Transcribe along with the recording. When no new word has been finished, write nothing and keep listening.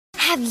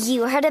Have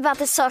you heard about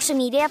the social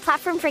media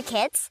platform for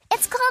kids?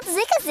 It's called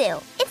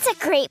Zigazoo. It's a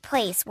great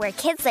place where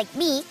kids like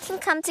me can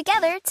come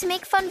together to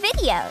make fun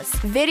videos.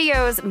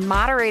 Videos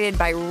moderated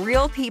by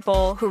real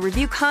people who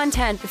review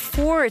content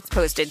before it's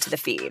posted to the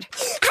feed.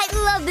 I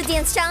love the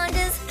dance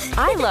challenges.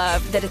 I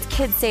love that it's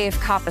kid-safe,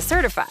 COPPA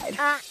certified.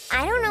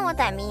 I don't know what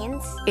that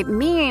means. It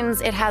means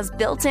it has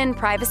built-in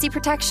privacy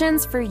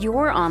protections for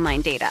your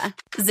online data.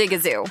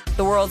 Zigazoo,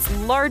 the world's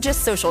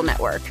largest social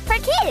network. For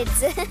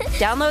kids.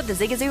 Download the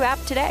Zigazoo app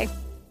today.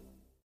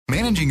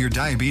 Managing your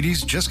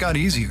diabetes just got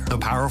easier. The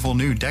powerful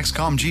new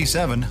Dexcom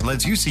G7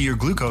 lets you see your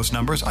glucose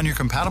numbers on your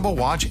compatible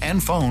watch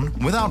and phone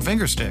without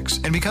finger sticks.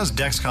 And because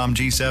Dexcom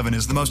G7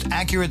 is the most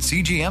accurate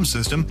CGM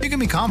system, you can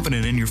be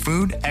confident in your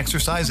food,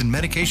 exercise, and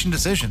medication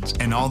decisions.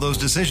 And all those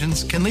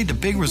decisions can lead to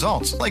big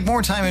results, like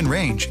more time in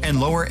range and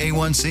lower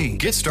A1C.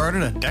 Get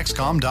started at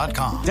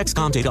Dexcom.com.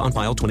 Dexcom data on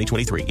file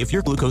 2023. If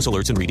your glucose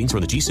alerts and readings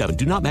from the G7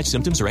 do not match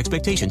symptoms or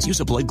expectations, use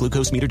a blood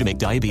glucose meter to make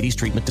diabetes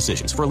treatment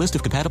decisions. For a list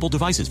of compatible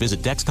devices,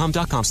 visit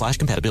Dexcom.com/compatibility.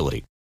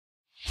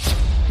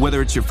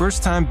 Whether it's your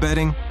first time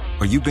betting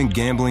or you've been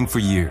gambling for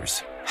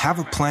years, have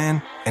a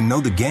plan and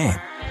know the game.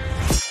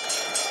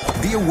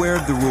 Be aware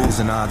of the rules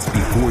and odds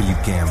before you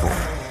gamble.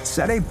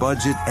 Set a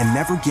budget and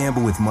never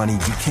gamble with money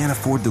you can't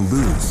afford to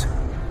lose.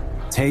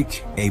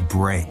 Take a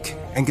break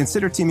and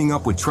consider teaming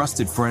up with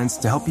trusted friends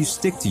to help you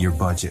stick to your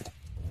budget.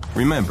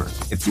 Remember,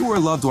 if you or a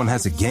loved one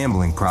has a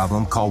gambling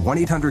problem, call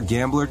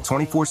 1-800-GAMBLER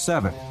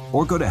 24/7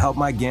 or go to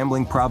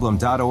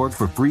helpmygamblingproblem.org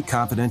for free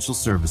confidential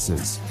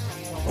services.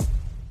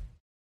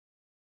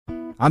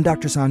 I'm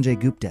Dr. Sanjay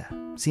Gupta,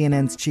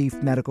 CNN's chief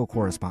medical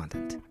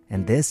correspondent,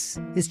 and this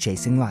is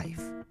Chasing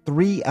Life.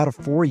 3 out of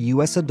 4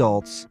 U.S.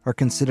 adults are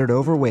considered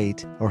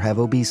overweight or have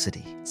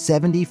obesity.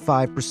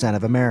 75%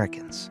 of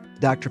Americans.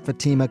 Dr.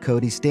 Fatima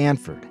Cody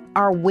Stanford.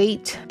 Our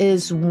weight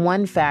is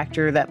one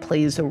factor that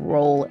plays a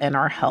role in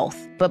our health,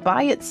 but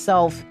by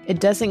itself, it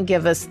doesn't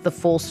give us the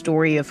full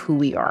story of who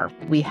we are.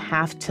 We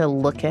have to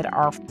look at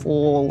our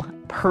full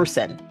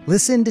person.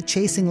 Listen to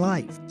Chasing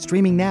Life,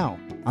 streaming now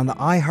on the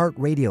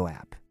iHeartRadio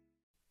app.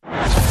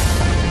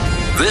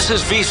 This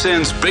is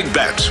VSiN's Big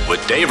Bets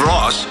with Dave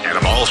Ross and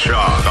Amal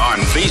Shaw on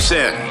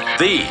VSiN,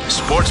 the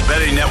sports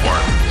betting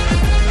network.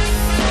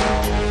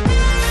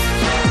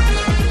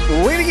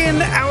 We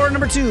begin hour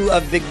number 2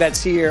 of Big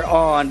Bets here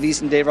on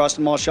VSiN. Dave Ross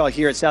and Amal Shaw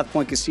here at South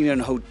Point Casino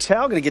and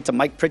Hotel. Going to get to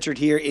Mike Pritchard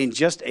here in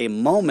just a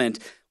moment.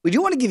 We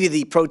do want to give you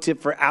the pro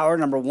tip for hour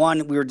number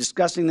 1. We were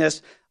discussing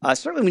this.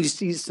 Certainly when you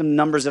see some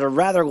numbers that are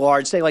rather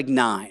large, say like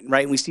 9,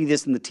 right? And we see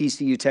this in the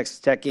TCU Texas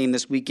Tech game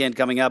this weekend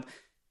coming up.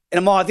 And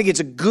Amal, I think it's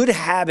a good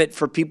habit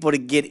for people to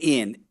get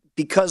in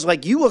because,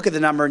 like, you look at the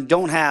number and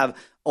don't have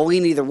a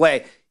lean either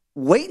way.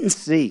 Wait and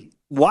see.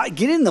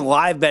 Get in the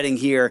live betting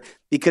here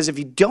because if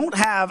you don't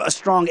have a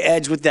strong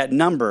edge with that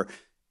number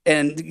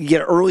and you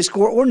get an early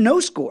score or no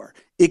score,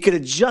 it could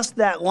adjust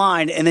that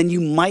line, and then you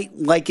might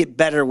like it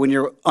better when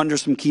you're under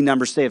some key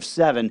numbers, say of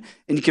 7,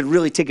 and you could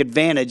really take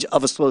advantage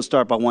of a slow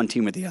start by one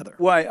team or the other.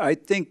 Well, I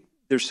think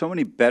there's so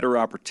many better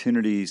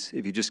opportunities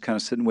if you just kind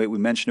of sit and wait. We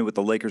mentioned it with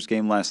the Lakers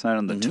game last night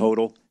on the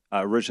total.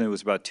 Originally, it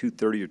was about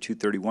 230 or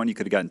 231. You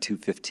could have gotten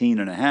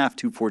 215.5,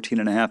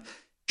 214.5.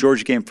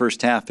 Georgia game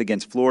first half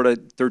against Florida,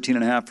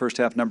 13.5 first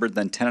half number,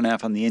 then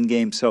 10.5 on the in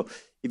game. So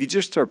if you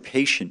just are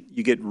patient,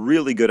 you get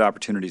really good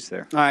opportunities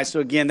there. All right.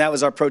 So again, that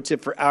was our pro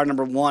tip for hour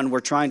number 1.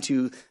 We're trying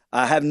to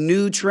have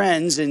new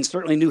trends and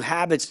certainly new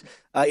habits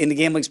in the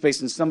gambling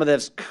space, and some of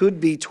this could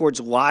be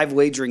towards live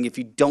wagering if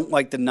you don't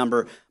like the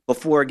number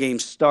before a game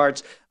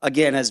starts.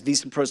 Again, as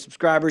VSiN Pro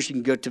subscribers, you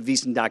can go to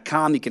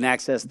VSiN.com. You can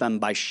access them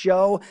by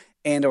show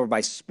and or by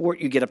sport.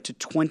 You get up to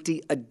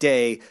 20 a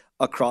day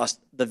across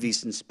the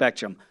VSiN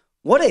spectrum.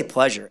 What a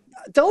pleasure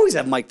to always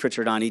have Mike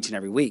Pritchard on each and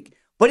every week.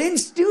 But in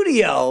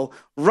studio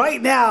right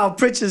now,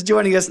 Pritch is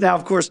joining us now,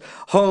 of course,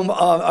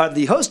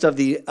 the host of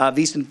the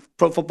VSiN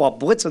Pro Football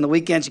Blitz on the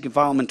weekends. You can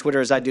follow him on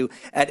Twitter, as I do,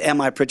 at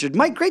 @MIPritchard.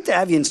 Mike, great to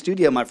have you in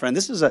studio, my friend.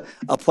 This is a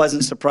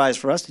pleasant surprise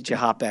for us that you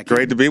hop back in.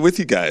 Great to be with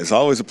you guys.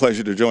 Always a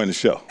pleasure to join the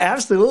show.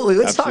 Absolutely.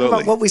 Let's talk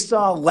about what we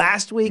saw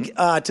last week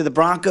to the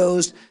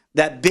Broncos,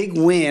 that big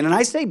win. And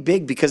I say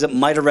big because it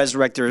might have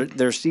resurrected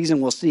their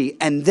season. We'll see.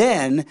 And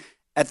then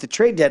at the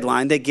trade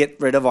deadline, they get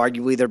rid of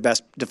arguably their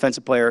best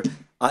defensive player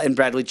in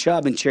Bradley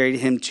Chubb and traded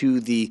him to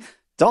the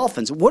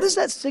Dolphins. What does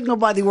that signal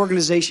by the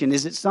organization?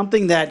 Is it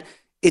something that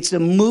it's a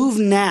move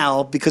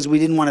now because we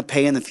didn't want to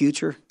pay in the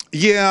future?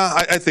 Yeah,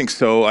 I think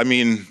so. I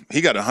mean, he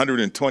got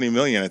 $120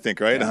 million, I think,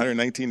 right? Yeah.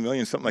 $119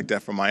 million, something like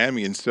that from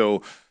Miami. And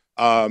so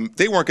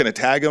they weren't going to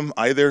tag him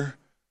either.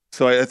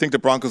 So I think the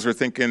Broncos were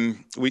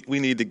thinking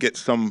we need to get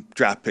some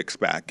draft picks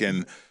back.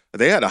 And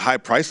they had a high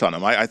price on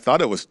him. I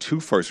thought it was 2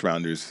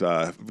 first-rounders.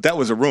 That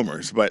was a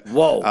rumors. But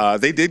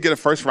they did get a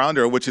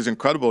first-rounder, which is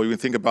incredible. When you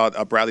think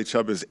about Bradley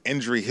Chubb's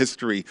injury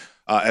history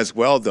as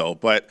well, though.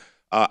 But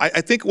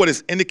I think what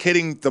is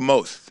indicating the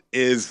most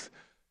is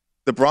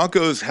the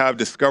Broncos have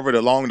discovered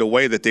along the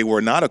way that they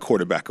were not a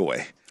quarterback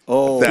away,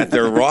 that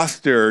their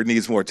roster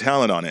needs more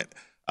talent on it.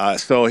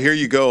 So here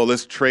you go.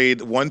 Let's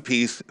trade one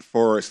piece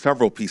for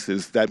several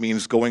pieces. That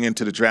means going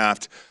into the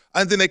draft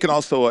And then they can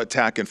also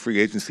attack in free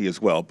agency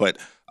as well. But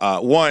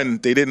one,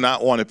 they did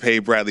not want to pay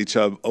Bradley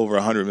Chubb over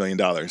 $100 million.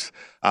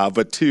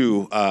 But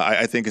two,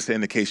 I think it's an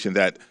indication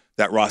that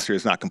that roster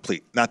is not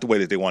complete, not the way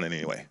that they want it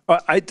anyway.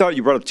 I thought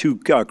you brought up two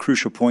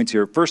crucial points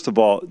here. First of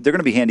all, they're going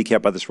to be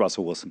handicapped by this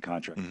Russell Wilson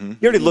contract.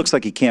 He already looks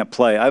like he can't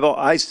play.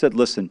 I said,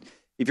 listen,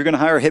 if you're going to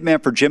hire a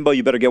hitman for Jimbo,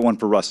 you better get one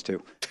for Russ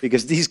too,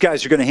 because these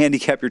guys are going to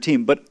handicap your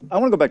team. But I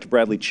want to go back to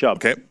Bradley Chubb.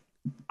 Okay.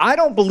 I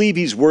don't believe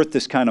he's worth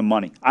this kind of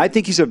money. I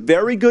think he's a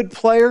very good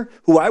player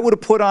who I would have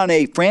put on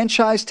a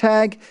franchise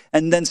tag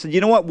and then said, you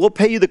know what, we'll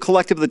pay you the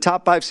collective of the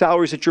top 5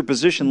 salaries at your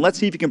position. Let's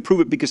see if you can prove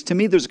it, because to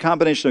me there's a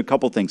combination of a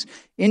couple things.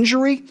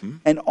 Injury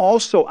and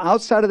also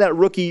outside of that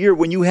rookie year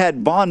when you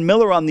had Von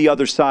Miller on the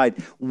other side,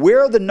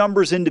 where are the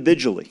numbers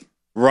individually?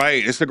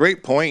 Right. It's a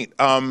great point.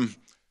 I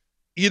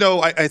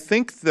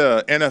think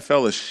the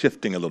NFL is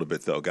shifting a little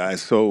bit though,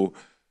 guys. So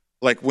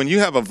like when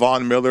you have a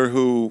Von Miller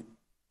who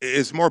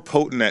is more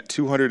potent at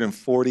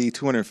 240,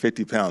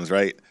 250 pounds,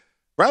 right?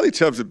 Bradley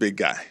Chubb's a big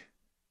guy.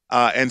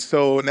 And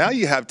so now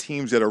you have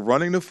teams that are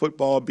running the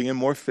football, being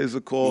more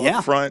physical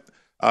up front.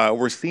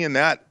 We're seeing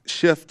that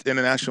shift in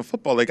the National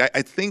Football League.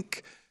 I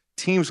think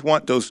teams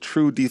want those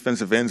true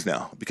defensive ends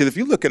now. Because if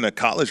you look in the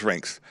college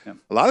ranks,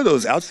 a lot of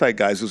those outside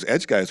guys, those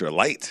edge guys are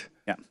light.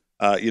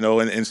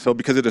 And so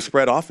because of the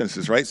spread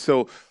offenses, right?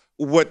 So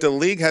what the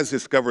league has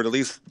discovered, at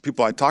least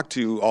people I talk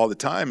to all the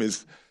time,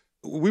 is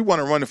we want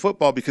to run the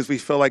football because we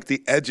feel like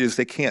the edges,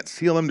 they can't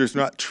seal them. There's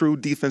not true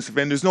defensive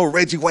end. There's no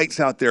Reggie Whites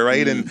out there,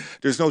 right? And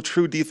there's no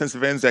true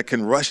defensive ends that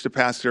can rush the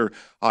passer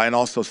and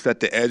also set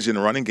the edge in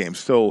the running game.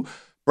 So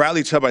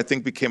Bradley Chubb, I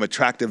think, became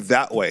attractive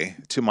that way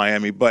to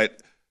Miami.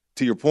 But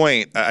to your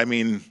point, I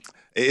mean,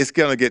 it's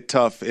going to get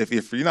tough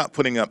if you're not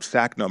putting up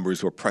sack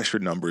numbers or pressure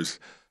numbers.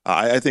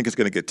 I think it's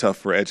going to get tough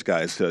for edge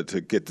guys to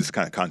get this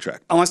kind of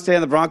contract. I want to stay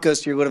on the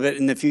Broncos here a little bit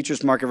in the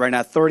futures market right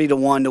now.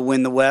 30-1 to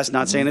win the West.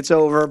 Not saying it's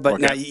over, but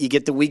now you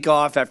get the week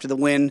off after the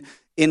win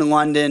in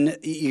London.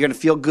 You're going to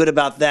feel good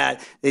about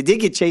that. They did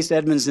get Chase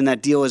Edmonds in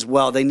that deal as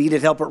well. They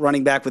needed help at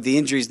running back with the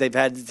injuries they've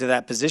had to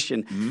that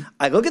position.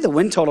 I look at the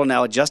win total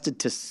now adjusted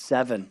to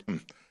 7.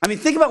 I mean,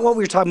 think about what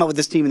we were talking about with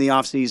this team in the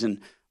offseason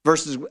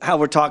versus how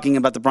we're talking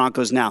about the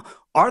Broncos now.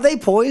 Are they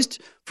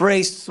poised for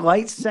a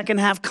slight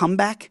second-half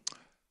comeback?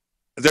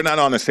 They're not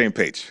on the same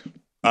page.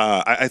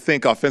 I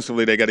think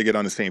offensively they got to get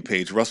on the same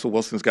page. Russell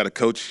Wilson's got a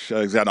coach.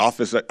 He's got an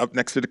office up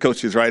next to the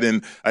coaches, right?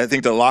 And I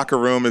think the locker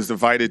room is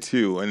divided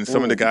too. And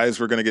some of the guys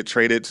were going to get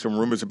traded. Some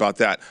rumors about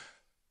that.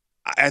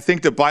 I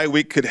think the bye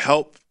week could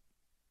help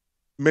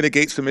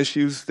mitigate some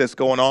issues that's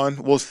going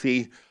on. We'll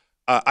see.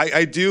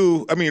 I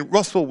mean,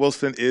 Russell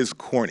Wilson is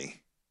corny,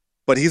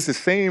 but he's the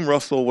same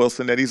Russell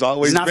Wilson that he's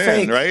always been,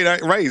 fake.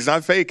 Right? Right. He's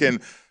not fake.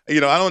 And I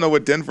don't know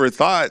what Denver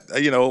thought.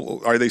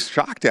 Are they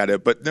shocked at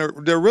it? But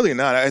they're really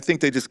not. I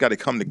think they just got to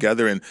come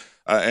together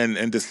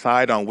and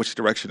decide on which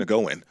direction to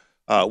go in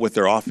with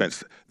their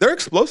offense. They're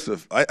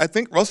explosive. I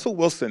think Russell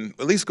Wilson,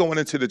 at least going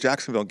into the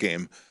Jacksonville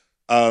game,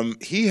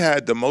 he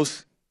had the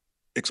most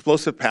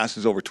explosive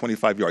passes over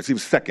 25 yards. He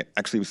was second.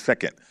 Actually, he was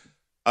second.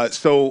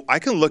 So I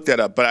can look that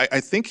up, but I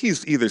think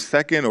he's either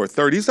second or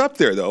third. He's up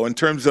there, though, in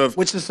terms of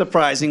which is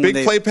surprising.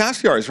 Big play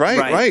pass yards,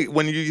 right?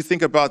 When you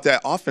think about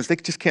that offense, they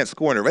just can't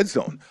score in the red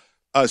zone.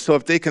 So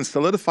if they can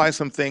solidify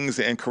some things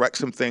and correct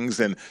some things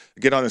and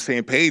get on the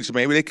same page,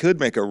 maybe they could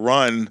make a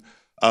run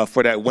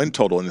for that win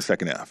total in the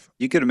second half.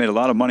 You could have made a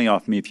lot of money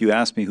off me if you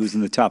asked me who's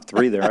in the top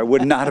 3 there. I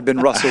would not have been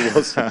Russell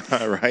Wilson.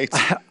 Right.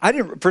 I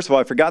didn't. First of all,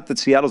 I forgot that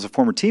Seattle's a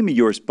former team of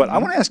yours, but I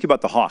want to ask you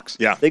about the Hawks.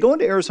 Yeah. They go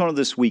into Arizona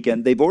this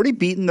weekend. They've already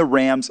beaten the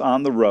Rams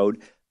on the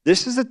road.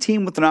 This is a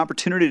team with an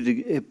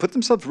opportunity to put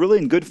themselves really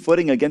in good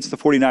footing against the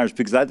 49ers,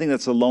 because I think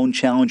that's a lone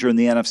challenger in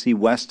the NFC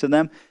West to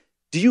them.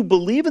 Do you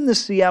believe in the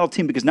Seattle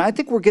team? Because now I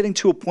think we're getting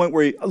to a point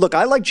where, look,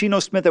 I like Geno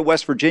Smith at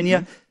West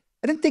Virginia.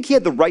 I didn't think he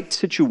had the right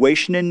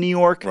situation in New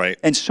York. Right.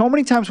 And so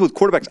many times with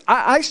quarterbacks,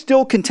 I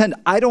still contend,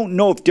 I don't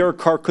know if Derek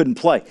Carr couldn't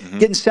play.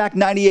 Getting sacked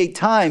 98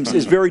 times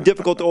is very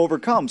difficult to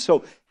overcome.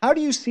 So how do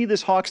you see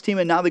this Hawks team,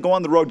 and now they go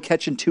on the road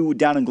catching 2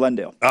 down in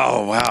Glendale?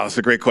 Oh, wow. It's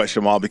a great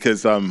question, Mal,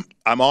 because I'm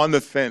on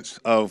the fence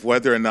of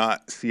whether or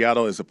not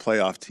Seattle is a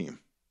playoff team,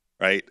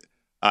 right?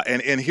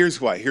 And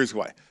here's why.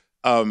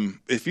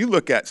 If you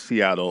look at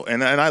Seattle,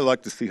 and I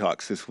like the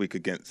Seahawks this week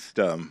against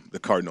the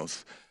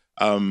Cardinals.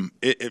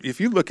 If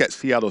you look at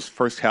Seattle's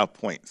first half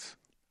points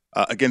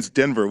against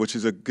Denver, which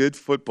is a good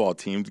football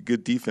team,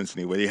 good defense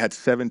anyway, they had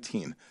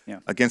 17. Yeah.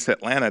 Against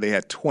Atlanta, they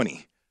had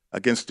 20.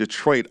 Against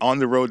Detroit, on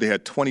the road, they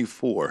had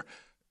 24.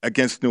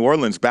 Against New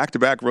Orleans,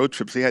 back-to-back road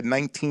trips, they had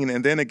 19.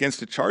 And then against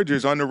the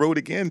Chargers on the road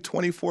again,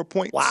 24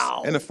 points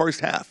in the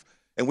first half.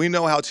 And we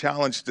know how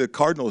challenged the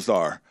Cardinals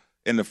are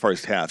in the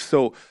first half.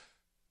 So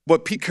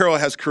what Pete Carroll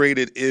has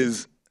created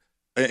is,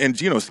 and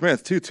Geno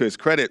Smith, too, to his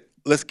credit,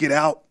 let's get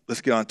out. Let's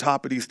get on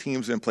top of these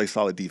teams and play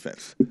solid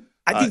defense.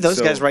 I think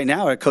those guys right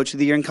now are Coach of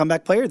the Year and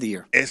Comeback Player of the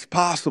Year. It's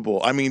possible.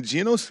 I mean,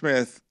 Geno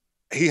Smith,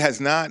 he has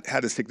not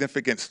had a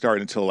significant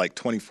start until like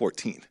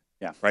 2014.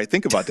 Yeah. Right?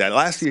 Think about that.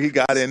 Last year he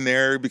got in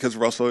there because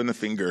Russell in the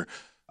finger.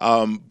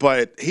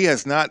 But he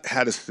has not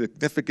had a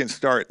significant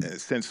start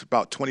since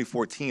about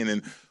 2014.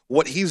 And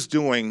what he's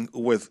doing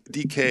with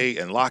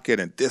DK and Lockett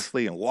and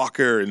Disley and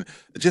Walker and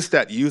just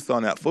that youth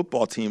on that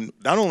football team,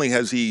 not only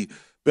has he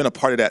been a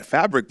part of that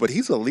fabric, but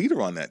he's a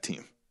leader on that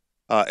team.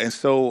 And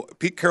so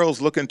Pete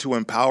Carroll's looking to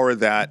empower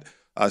that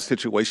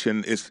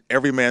situation. It's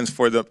every man's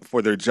for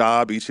their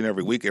job each and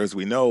every week, as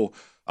we know.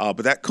 But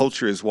that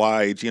culture is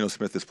why Geno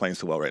Smith is playing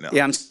so well right now.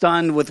 Yeah, I'm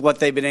stunned with what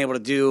they've been able to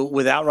do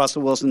without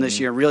Russell Wilson this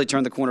year. Really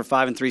turned the corner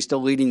 5-3,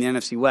 still leading the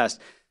NFC West.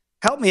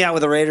 Help me out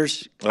with the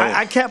Raiders. Oh.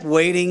 I kept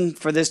waiting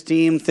for this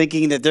team,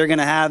 thinking that they're going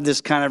to have this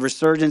kind of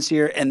resurgence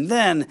here. And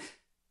then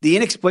the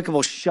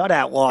inexplicable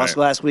shutout loss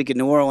last week in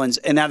New Orleans.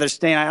 And now they're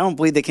staying. I don't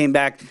believe they came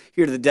back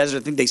here to the desert. I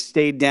think they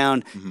stayed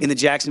down in the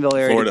Jacksonville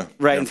area.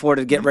 Florida. In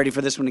Florida to get ready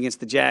for this one against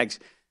the Jags.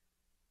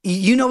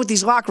 You know what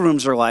these locker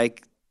rooms are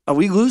like. Are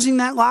we losing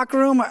that locker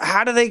room?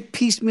 How do they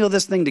piecemeal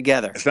this thing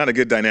together? It's not a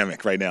good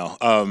dynamic right now.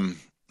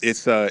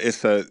 It's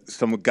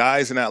some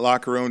guys in that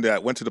locker room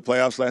that went to the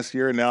playoffs last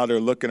year, and now they're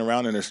looking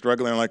around and they're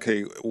struggling like,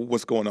 hey,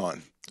 what's going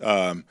on?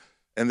 And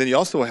then you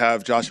also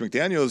have Josh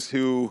McDaniels,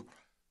 who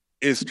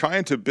is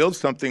trying to build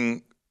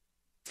something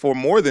for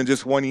more than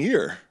just 1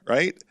 year,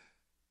 right?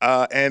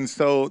 And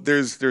so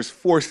there's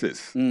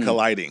forces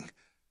colliding.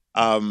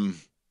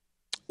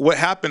 What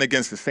happened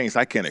against the Saints,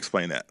 I can't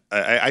explain that.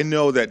 I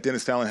know that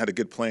Dennis Allen had a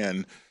good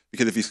plan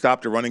because if you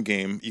stop the running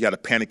game, you got a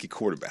panicky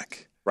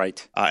quarterback.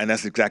 Right. And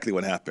that's exactly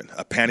what happened,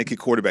 a panicky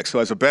quarterback. So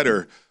as a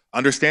bettor,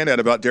 understand that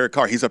about Derek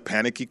Carr. He's a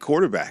panicky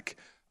quarterback.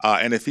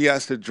 And if he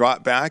has to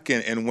drop back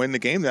and win the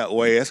game that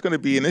way, that's going to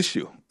be an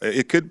issue.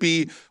 It could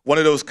be one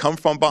of those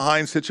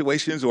come-from-behind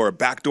situations or a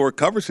backdoor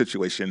cover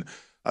situation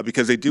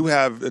because they do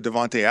have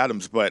Devontae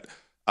Adams. But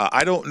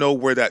I don't know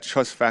where that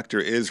trust factor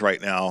is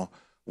right now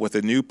with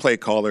a new play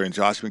caller in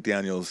Josh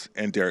McDaniels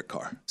and Derek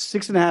Carr.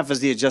 6.5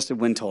 is the adjusted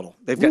win total.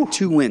 They've got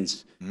 2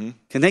 wins. Mm-hmm.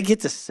 Can they get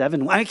to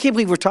 7? I can't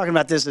believe we're talking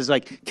about this as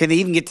like, can they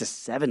even get to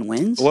 7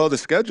 wins? Well, the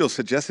schedule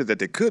suggested that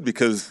they could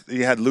because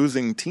you had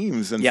losing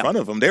teams in front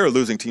of them. They were a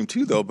losing team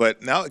too, though.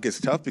 But now it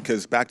gets tough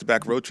because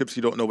back-to-back road trips,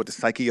 you don't know what the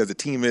psyche as a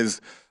team is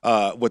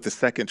with the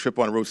second trip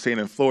on the road staying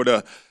in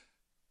Florida.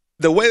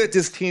 The way that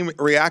this team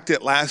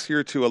reacted last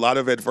year to a lot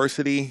of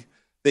adversity,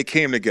 they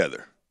came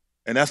together.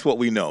 And that's what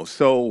we know.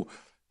 So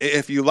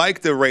if you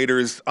like the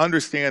Raiders,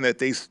 understand that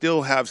they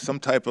still have some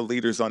type of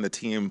leaders on the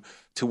team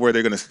to where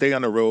they're going to stay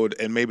on the road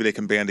and maybe they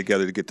can band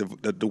together to get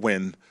the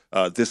win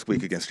this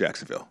week against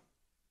Jacksonville.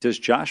 Does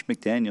Josh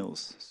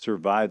McDaniels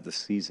survive the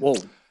season? Whoa.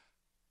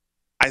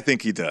 I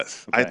think he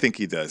does. Okay. I think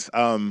he does.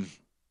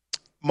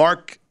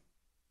 Mark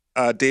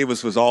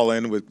Davis was all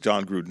in with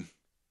John Gruden,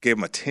 gave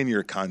him a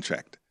 10-year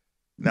contract.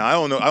 Now,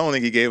 I don't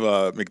think he gave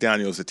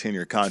McDaniels a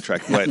 10-year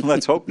contract, but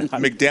let's hope not.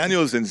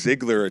 McDaniels and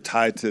Ziegler are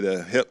tied to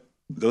the hip.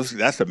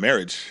 That's a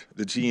marriage,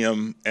 the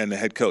GM and the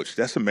head coach.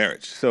 That's a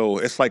marriage. So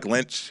it's like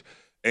Lynch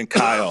and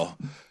Kyle.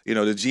 The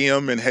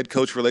GM and head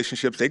coach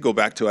relationships, they go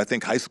back to, I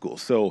think, high school.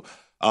 So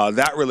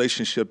that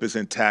relationship is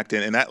intact.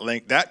 And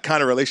that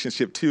kind of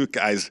relationship, too,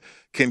 guys,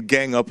 can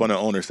gang up on an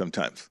owner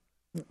sometimes.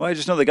 Well, I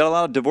just know they got a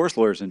lot of divorce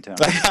lawyers in town.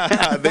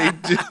 They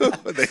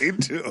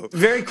do.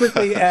 Very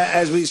quickly,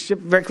 as we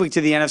shift very quickly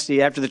to the NFC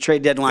after the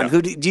trade deadline,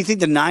 who do you think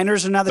the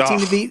Niners are now the team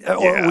to beat,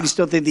 or would you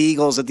still think the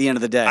Eagles at the end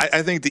of the day?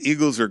 I think the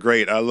Eagles are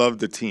great. I love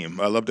the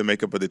team. I love the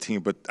makeup of the team,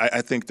 but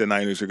I think the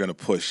Niners are going to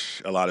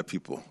push a lot of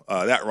people.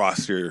 That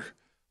roster,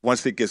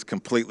 once it gets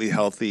completely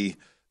healthy,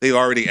 they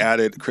already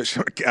added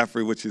Christian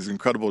McCaffrey, which is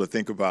incredible to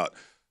think about.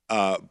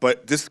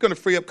 But this is going to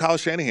free up Kyle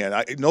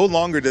Shanahan. No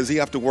longer does he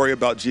have to worry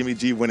about Jimmy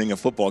G winning a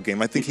football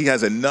game. I think he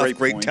has enough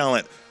great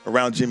talent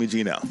around Jimmy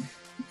G now.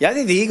 Yeah, I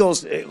think the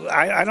Eagles,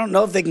 I don't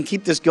know if they can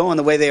keep this going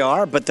the way they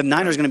are, but the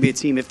Niners are going to be a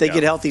team. If they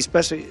get healthy,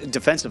 especially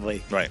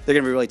defensively, they're going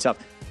to be really tough.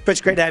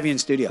 Pitch, great to have you in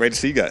studio. Great to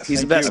see you guys.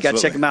 He's the best. Got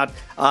to check him out.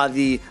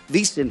 The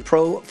VSiN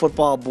Pro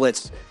Football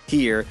Blitz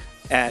here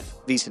at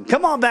VSiN.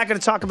 Come on back and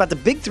talk about the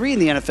big 3 in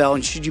the NFL,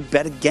 and should you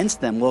bet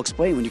against them? We'll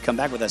explain when you come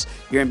back with us.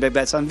 You're in Big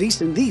Bets on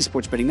VSiN, the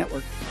Sports Betting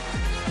Network.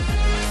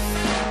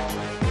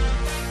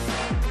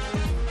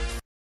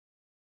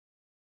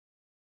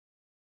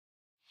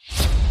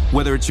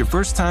 Whether it's your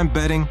first time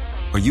betting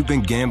or you've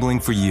been gambling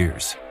for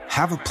years,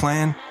 have a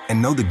plan and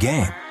know the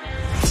game.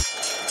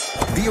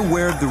 Be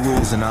aware of the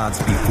rules and odds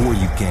before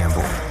you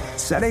gamble.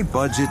 Set a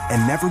budget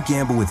and never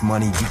gamble with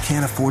money you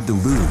can't afford to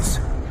lose.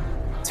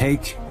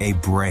 Take a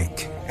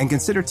break and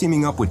consider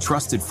teaming up with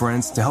trusted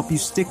friends to help you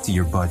stick to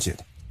your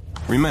budget.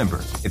 Remember,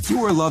 if you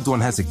or a loved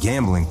one has a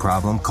gambling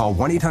problem, call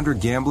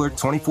 1-800-GAMBLER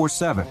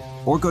 24/7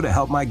 or go to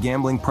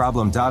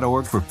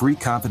helpmygamblingproblem.org for free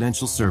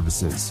confidential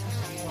services.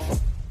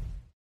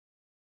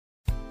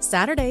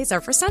 Saturdays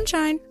are for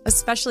sunshine,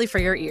 especially for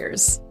your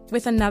ears.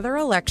 With another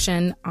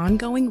election,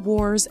 ongoing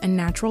wars, and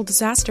natural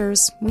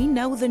disasters, we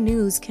know the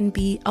news can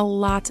be a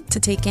lot to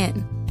take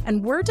in.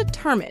 And we're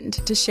determined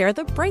to share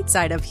the bright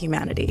side of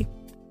humanity.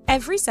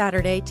 Every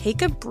Saturday,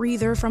 take a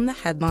breather from the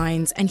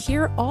headlines and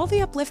hear all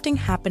the uplifting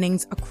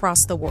happenings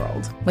across the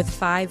world with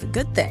 5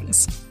 good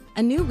things.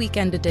 a new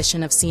weekend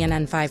edition of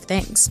CNN 5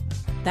 Things.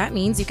 That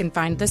means you can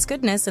find this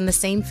goodness in the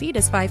same feed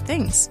as 5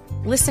 Things.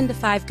 Listen to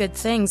 5 Good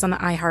Things on the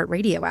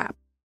iHeartRadio app.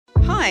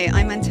 Hi,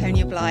 I'm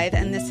Antonia Blythe,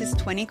 and this is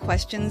 20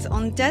 Questions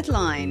on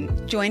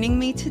Deadline. Joining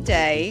me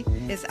today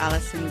is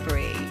Alison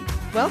Brie.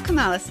 Welcome,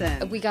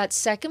 Alison. We got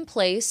second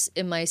place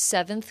in my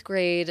 7th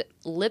grade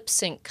lip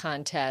sync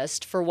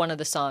contest for one of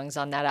the songs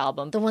on that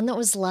album. The one that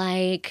was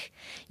like,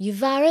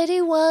 "You've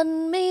already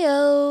won me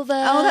over."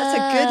 Oh, that's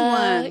a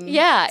good one.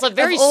 Yeah. It's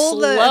very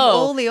slow. Of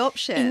all the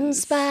options. In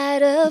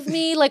spite of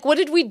me. Like, what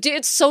did we do?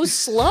 It's so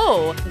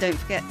slow. Don't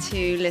forget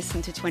to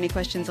listen to 20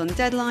 Questions on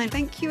Deadline.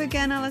 Thank you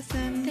again,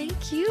 Alison.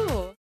 Thank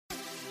you.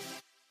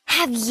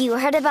 Have you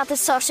heard about the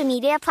social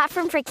media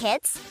platform for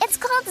kids? It's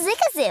called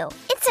Zigazoo.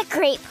 It's a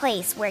great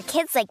place where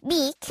kids like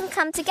me can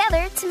come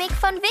together to make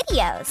fun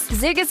videos.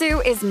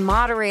 Zigazoo is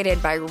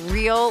moderated by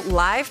real,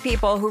 live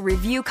people who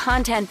review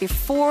content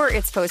before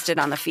it's posted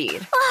on the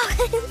feed. Oh,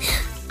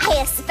 I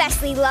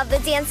especially love the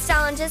dance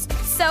challenges.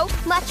 So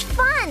much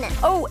fun.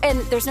 Oh,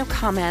 and there's no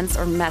comments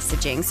or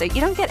messaging, so you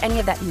don't get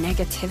any of that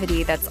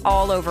negativity that's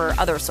all over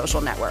other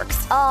social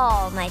networks.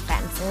 All my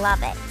friends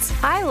love it.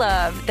 I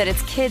love that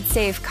it's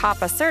kid-safe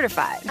COPPA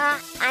certified.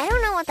 I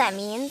don't know what that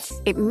means.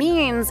 It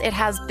means it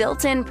has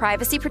built-in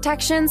privacy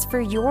protections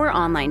for your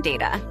online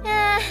data.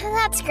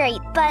 That's great,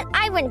 but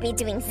I wouldn't be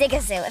doing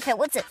Zigazoo if it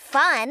wasn't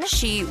fun.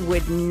 She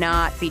would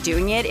not be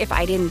doing it if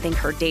I didn't think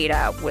her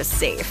data was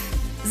safe.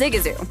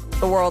 Zigazoo,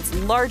 the world's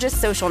largest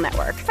social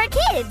network. For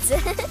kids.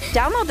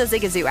 Download the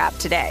Zigazoo app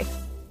today.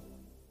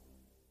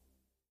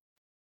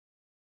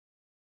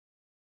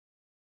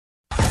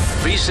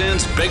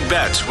 VSiN's Big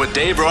Bets with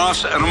Dave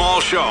Ross and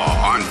Amal Shaw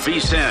on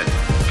VSiN,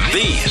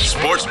 the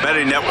sports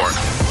betting network.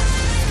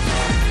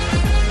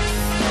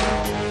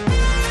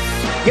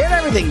 Get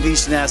everything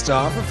VSiN has to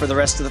offer for the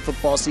rest of the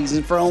football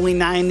season for only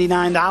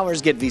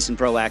 $99. Get VSiN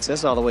Pro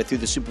access all the way through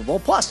the Super Bowl,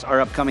 plus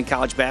our upcoming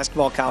college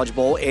basketball, college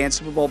bowl, and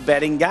Super Bowl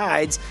betting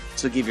guides.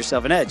 So give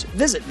yourself an edge.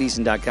 Visit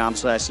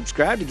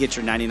VSiN.com/subscribe to get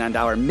your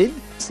 $99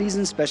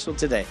 mid-season special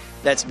today.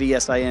 That's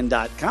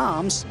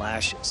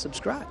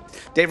VSIN.com/subscribe.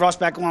 Dave Ross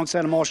back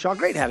alongside Amal Shaw.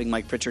 Great having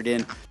Mike Pritchard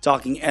in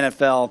talking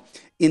NFL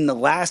in the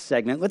last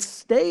segment. Let's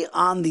stay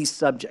on the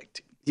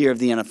subject here of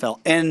the NFL.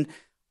 And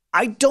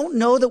I don't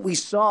know that we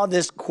saw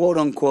this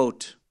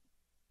quote-unquote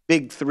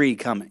big three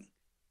coming.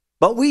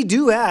 But we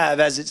do have,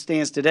 as it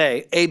stands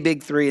today, a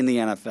big three in the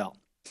NFL.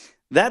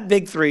 That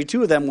big three,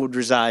 2 of them would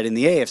reside in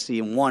the AFC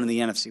and 1 in the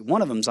NFC.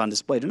 One of them's on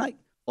display tonight.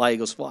 Fly,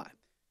 Eagles, fly.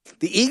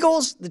 The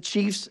Eagles, the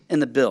Chiefs,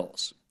 and the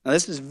Bills. Now,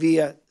 this is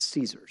via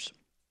Caesars.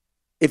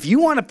 If you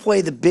want to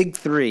play the big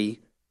three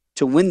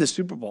to win the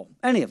Super Bowl,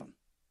 any of them,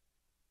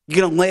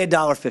 you're going to lay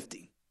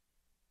 $1.50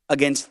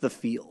 against the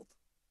field.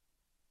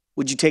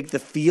 Would you take the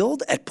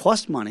field at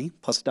plus money,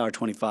 plus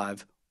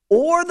 $1.25,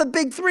 or the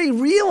big three,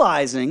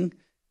 realizing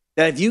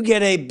that if you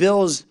get a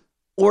Bills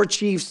or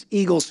Chiefs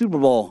Eagles Super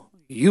Bowl,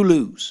 you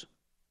lose?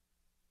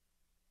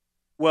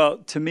 Well,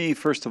 to me,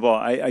 first of all,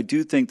 I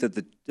do think that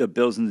the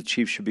Bills and the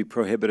Chiefs should be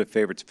prohibitive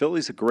favorites.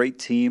 Philly's a great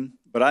team,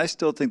 but I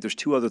still think there's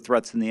 2 other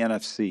threats in the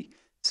NFC.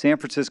 San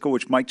Francisco,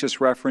 which Mike just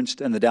referenced,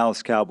 and the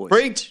Dallas Cowboys.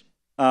 Preach!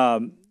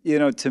 To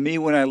me,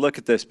 when I look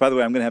at this, by the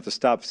way, I'm going to have to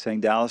stop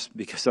saying Dallas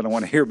because I don't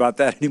want to hear about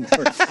that anymore.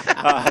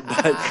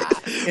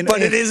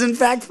 But it is, in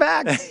fact.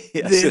 Yes,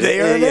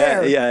 they are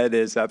there. Yeah, it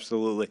is,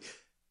 absolutely.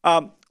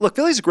 Look,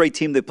 Philly's a great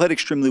team. They played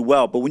extremely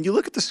well. But when you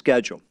look at the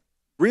schedule,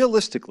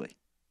 realistically,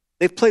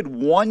 they've played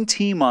 1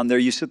 team on there.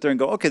 You sit there and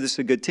go, okay, this is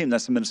a good team.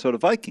 That's the Minnesota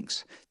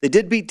Vikings. They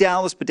did beat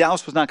Dallas, but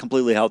Dallas was not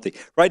completely healthy,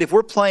 right? If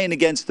we're playing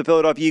against the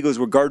Philadelphia Eagles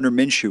with Gardner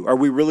Minshew, are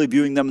we really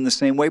viewing them in the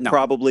same way? No.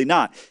 Probably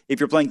not. If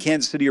you're playing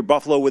Kansas City or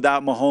Buffalo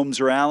without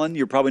Mahomes or Allen,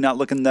 you're probably not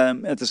looking at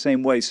them at the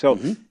same way. So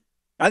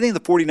I think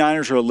the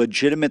 49ers are a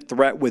legitimate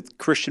threat with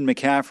Christian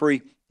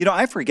McCaffrey.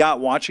 I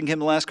forgot watching him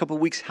the last couple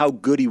of weeks how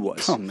good he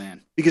was. Oh,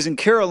 man. Because in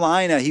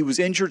Carolina, he was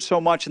injured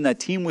so much and that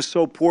team was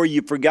so poor,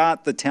 you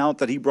forgot the talent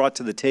that he brought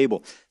to the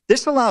table.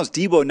 This allows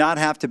Debo not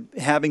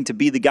having to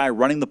be the guy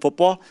running the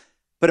football.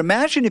 But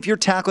imagine if you're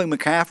tackling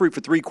McCaffrey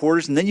for 3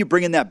 quarters and then you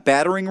bring in that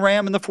battering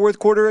ram in the 4th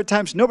quarter at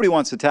times. Nobody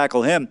wants to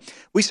tackle him.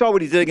 We saw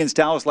what he did against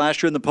Dallas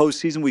last year in the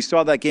postseason. We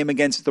saw that game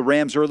against the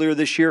Rams earlier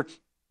this year.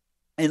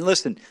 And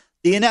listen,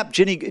 the inept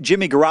Jimmy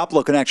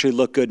Garoppolo can actually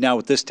look good now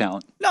with this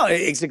talent. No,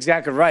 it's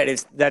exactly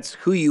right. That's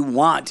who you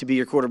want to be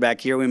your quarterback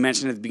here. We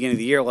mentioned at the beginning of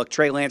the year, look,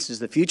 Trey Lance is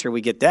the future.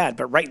 We get that.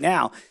 But right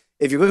now,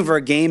 if you're looking for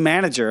a game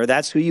manager,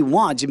 that's who you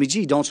want. Jimmy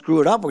G, don't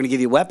screw it up. We're going to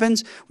give you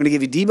weapons. We're going to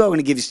give you Debo. We're going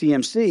to give you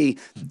CMC.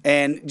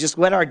 And just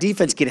let our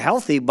defense get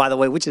healthy, by the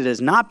way, which it has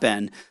not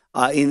been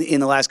in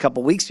the last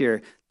couple of weeks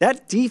here.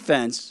 That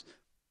defense,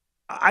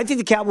 I think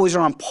the Cowboys are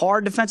on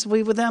par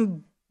defensively with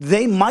them.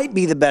 They might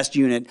be the best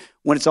unit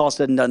when it's all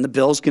said and done. The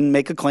Bills can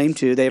make a claim,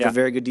 too. They have a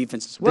very good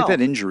defense as well. They've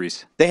had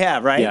injuries. They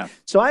have, right? Yeah.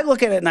 So I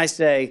look at it and I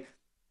say,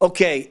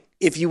 okay,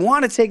 if you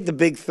want to take the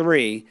big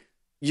three,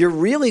 you're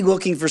really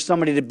looking for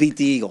somebody to beat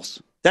the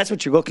Eagles. That's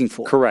what you're looking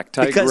for. Correct.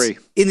 I agree.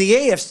 In the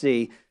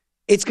AFC,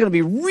 it's going to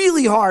be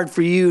really hard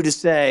for you to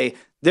say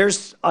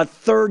there's a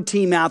third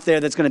team out there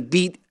that's going to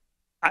beat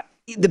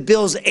the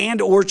Bills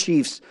and or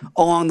Chiefs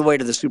along the way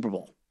to the Super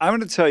Bowl. I'm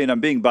going to tell you, and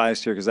I'm being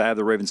biased here because I have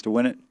the Ravens to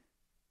win it.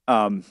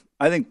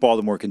 I think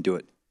Baltimore can do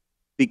it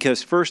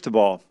because, first of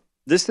all,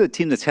 this is a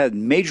team that's had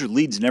major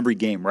leads in every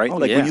game, right?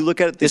 When you look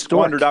at it, they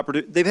squandered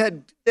opportunity. They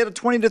had a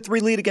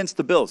 20-3 lead against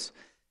the Bills.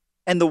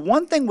 And the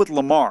one thing with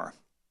Lamar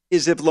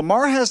is if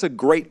Lamar has a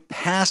great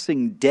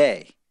passing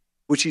day,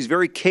 which he's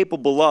very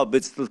capable of,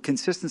 it's the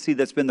consistency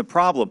that's been the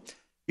problem.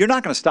 You're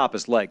not going to stop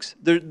his legs.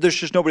 There's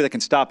just nobody that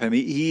can stop him.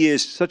 He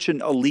is such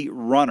an elite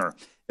runner.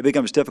 It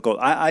becomes difficult.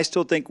 I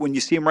still think when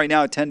you see them right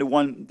now at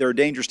 10-1, they're a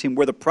dangerous team.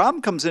 Where the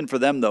problem comes in for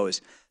them, though,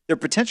 is they're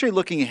potentially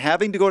looking at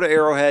having to go to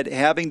Arrowhead,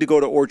 having to go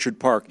to Orchard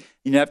Park.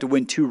 You have to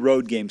win 2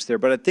 road games there,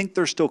 but I think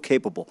they're still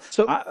capable.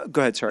 So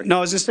go ahead, sorry. No,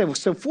 I was just saying,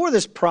 so for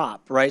this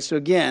prop, right? So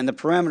again, the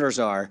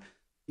parameters are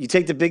you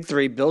take the big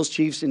 3, Bills,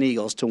 Chiefs, and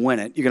Eagles to win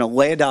it. You're going to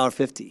lay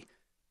 $1.50.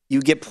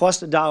 You get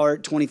plus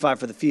 $1.25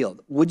 for the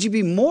field. Would you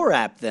be more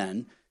apt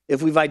then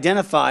if we've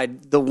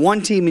identified the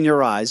one team in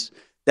your eyes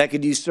that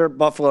could usurp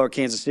Buffalo or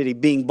Kansas City,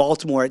 being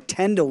Baltimore at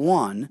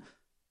 10-1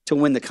 to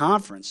win the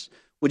conference?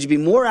 Would you be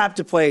more apt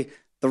to play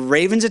the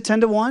Ravens at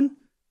 10-1,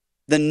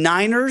 the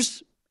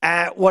Niners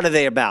at, what are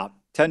they about?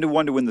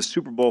 10-1 to win the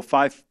Super Bowl,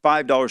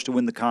 $5 to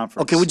win the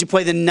conference. Okay, would you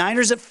play the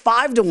Niners at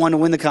 5-1 to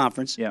win the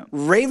conference? Yeah.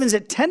 Ravens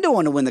at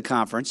 10-1 to win the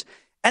conference,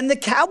 and the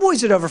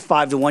Cowboys at over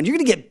 5-1. You're going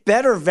to get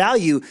better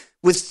value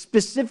with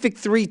specific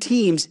 3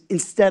 teams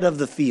instead of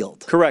the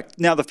field. Correct.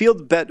 Now, the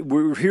field bet,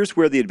 here's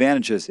where the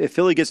advantage is. If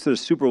Philly gets to the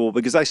Super Bowl,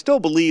 because I still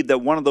believe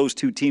that one of those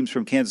 2 teams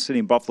from Kansas City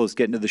and Buffalo is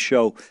getting to the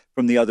show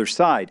from the other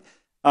side.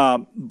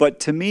 But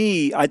to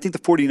me, I think the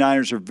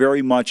 49ers are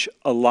very much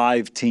a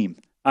live team.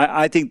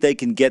 I think they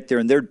can get there,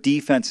 and their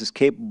defense is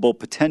capable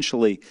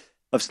potentially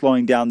of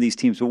slowing down these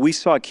teams. But we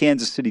saw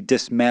Kansas City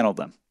dismantle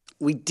them.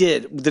 We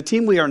did. The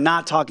team we are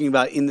not talking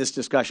about in this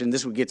discussion,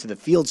 this would get to the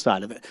field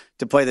side of it,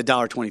 to play the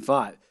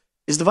 $1.25,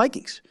 is the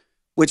Vikings,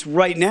 which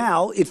right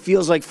now it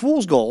feels like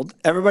fool's gold.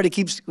 Everybody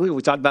keeps, we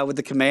talked about with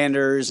the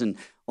Commanders, and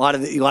a lot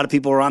of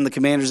people are on the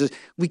Commanders.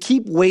 We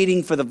keep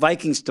waiting for the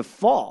Vikings to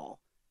fall,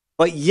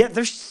 but yet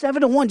they're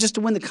 7-1 just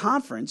to win the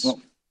conference,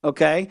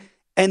 okay?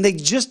 And they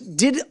just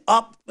did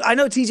up. I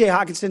know TJ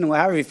Hawkinson,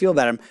 however you feel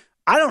about him,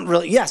 I don't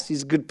really, yes,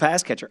 he's a good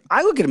pass catcher.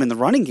 I look at him in the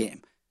running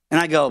game, and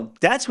I go,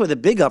 that's where the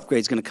big upgrade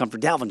is going to come for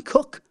Dalvin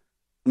Cook.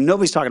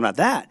 Nobody's talking about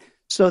that.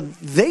 So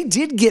they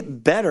did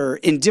get better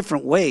in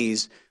different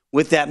ways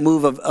with that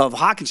move of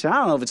Hawkinson. I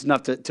don't know if it's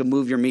enough to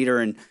move your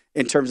meter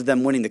in terms of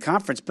them winning the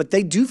conference, but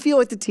they do feel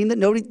like the team that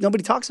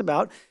nobody talks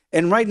about.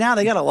 And right now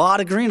they got a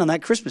lot of green on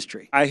that Christmas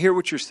tree. I hear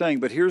what you're saying,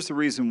 but here's the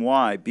reason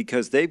why.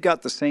 Because they've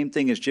got the same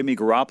thing as Jimmy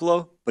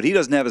Garoppolo, but he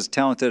doesn't have as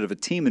talented of a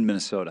team in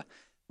Minnesota.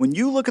 When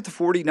you look at the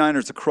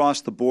 49ers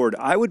across the board,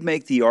 I would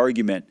make the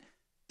argument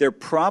they're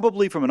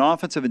probably, from an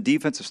offensive and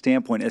defensive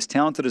standpoint, as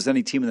talented as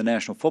any team in the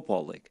National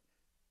Football League.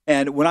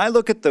 And when I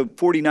look at the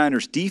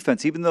 49ers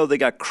defense, even though they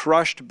got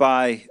crushed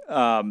by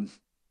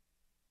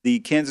the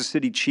Kansas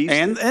City Chiefs.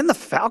 And the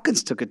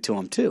Falcons took it to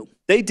them, too.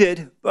 They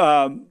did.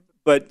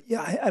 But,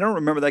 yeah, I don't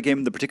remember that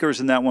game, the particulars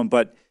in that one.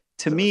 But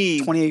to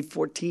me,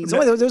 28-14. There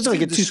was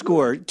like a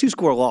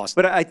two-score loss.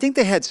 But I think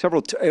they had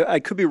several. I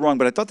could be wrong,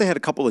 but I thought they had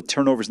a couple of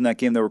turnovers in that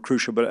game that were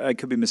crucial. But I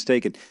could be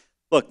mistaken.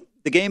 Look,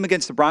 the game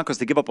against the Broncos,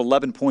 they give up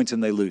 11 points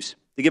and they lose.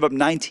 They give up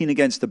 19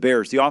 against the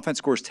Bears. The offense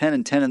scores 10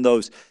 and 10 in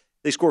those.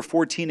 They score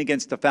 14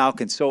 against the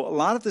Falcons. So a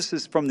lot of this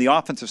is from the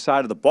offensive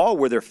side of the ball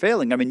where they're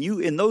failing. I mean, you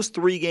in those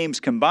 3 games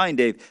combined,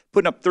 Dave,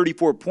 putting up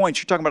 34 points.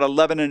 You're talking about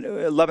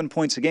 11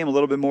 points a game, a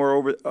little bit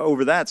more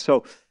over that.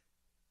 So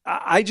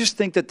I just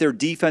think that their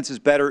defense is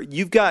better.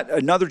 You've got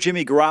another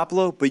Jimmy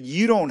Garoppolo, but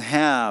you don't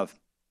have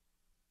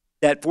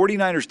that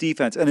 49ers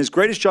defense. And as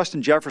great as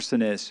Justin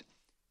Jefferson is,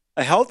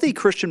 a healthy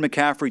Christian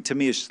McCaffrey to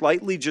me is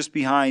slightly just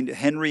behind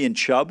Henry and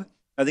Chubb.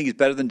 I think he's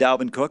better than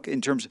Dalvin Cook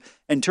in terms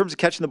of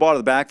catching the ball out of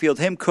the backfield.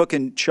 Him, Cook,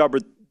 and Chubb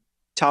are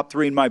top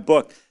 3 in my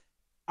book.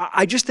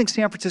 I just think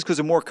San Francisco is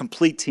a more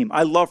complete team.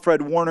 I love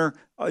Fred Warner.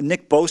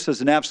 Nick Bosa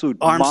is an absolute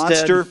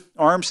monster.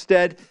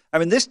 Armstead. I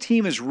mean, this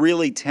team is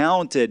really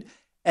talented.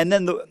 And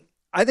then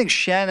I think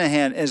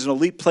Shanahan is an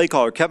elite play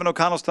caller. Kevin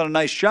O'Connell's done a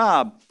nice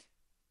job.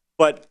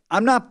 But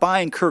I'm not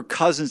buying Kirk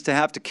Cousins to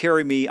have to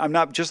carry me. I'm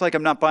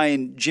not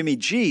buying Jimmy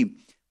G.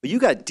 But you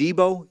got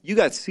Debo, you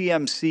got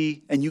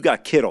CMC, and you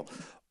got Kittle.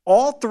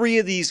 All 3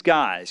 of these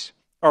guys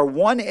are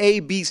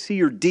 1A, B,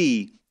 C, or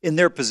D in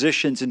their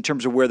positions in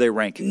terms of where they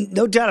rank.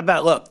 No doubt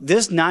about it. Look,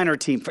 this Niner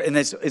team, and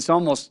it's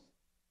almost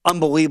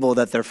unbelievable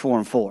that they're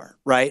 4-4,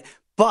 right?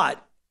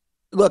 But,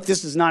 look,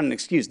 this is not an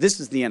excuse. This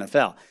is the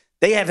NFL.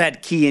 They have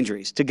had key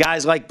injuries to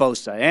guys like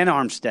Bosa and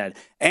Armstead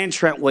and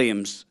Trent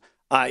Williams.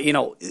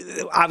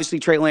 Obviously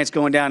Trey Lance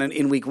going down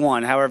in week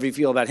 1, however you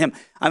feel about him.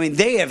 I mean,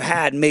 they have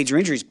had major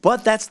injuries,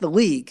 but that's the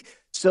league.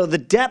 So the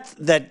depth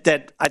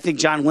that I think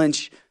John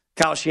Lynch,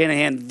 Kyle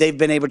Shanahan, they've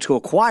been able to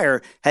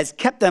acquire has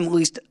kept them at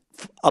least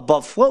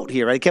above float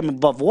here, right? Kept them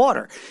above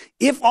water.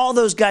 If all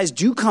those guys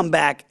do come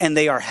back and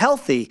they are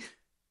healthy,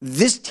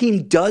 this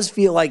team does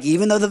feel like,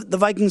 even though the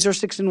Vikings are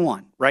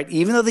 6-1, right?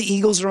 Even though the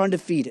Eagles are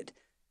undefeated,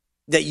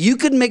 that you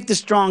could make the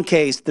strong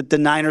case that the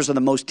Niners are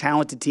the most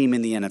talented team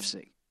in the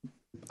NFC.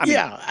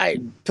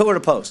 Pillar to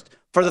post.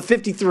 For the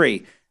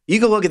 53, you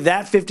can look at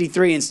that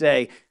 53 and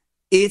say,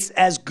 it's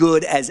as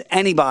good as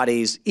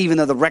anybody's, even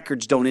though the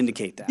records don't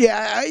indicate that.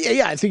 Yeah,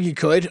 I think you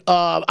could.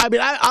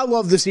 I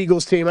love this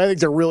Eagles team. I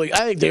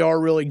think they are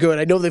really good.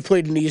 I know they've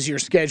played an easier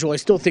schedule. I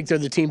still think they're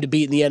the team to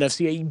beat in the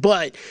NFC.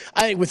 But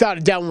I think without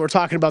a doubt, when we're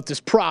talking about this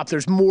prop,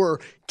 there's more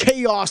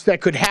chaos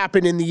that could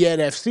happen in the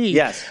NFC.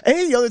 Yes. I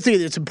think the other thing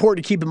that's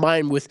important to keep in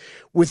mind with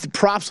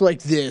props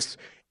like this,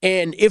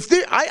 and if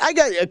I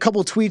got a couple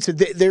of tweets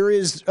that there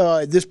is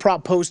this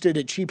prop posted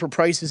at cheaper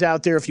prices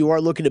out there if you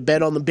are looking to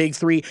bet on the big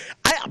three.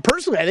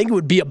 Personally, I think it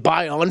would be a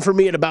buy on for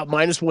me at about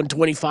minus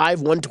 125,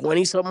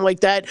 120, something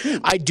like that.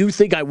 I do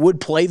think I would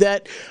play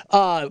that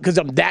because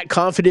I'm that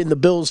confident in the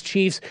Bills,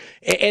 Chiefs,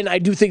 and I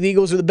do think the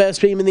Eagles are the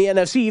best team in the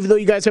NFC, even though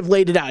you guys have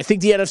laid it out. I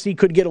think the NFC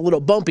could get a little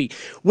bumpy.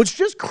 What's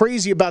just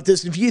crazy about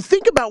this, if you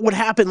think about what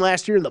happened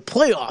last year in the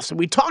playoffs, and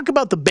we talk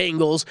about the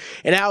Bengals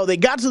and how they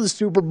got to the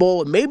Super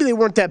Bowl and maybe they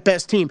weren't that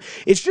best team,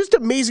 it's just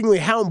amazingly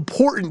how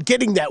important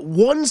getting that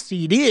 1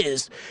 seed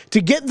is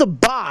to get the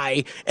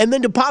bye and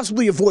then to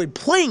possibly avoid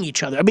playing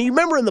each other. I mean, you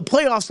remember in the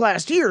playoffs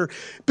last year,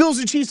 Bills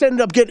and Chiefs ended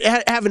up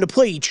having to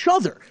play each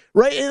other,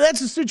 right? And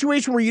that's a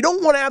situation where you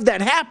don't want to have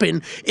that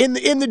happen in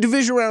the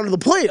division round of the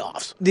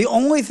playoffs. The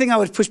only thing I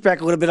would push back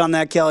a little bit on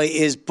that, Kelly,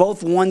 is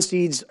both 1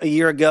 seeds a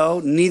year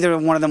ago, neither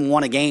one of them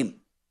won a game.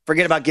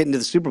 Forget about getting to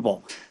the Super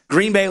Bowl.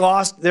 Green Bay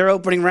lost their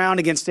opening round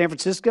against San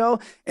Francisco,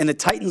 and the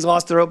Titans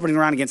lost their opening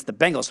round against the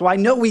Bengals. So I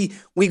know we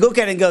look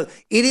at it and go,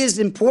 it is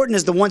important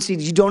as the 1 seed.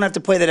 You don't have to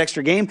play that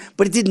extra game,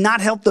 but it did not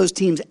help those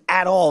teams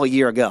at all a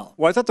year ago.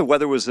 Well, I thought the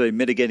weather was a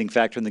mitigating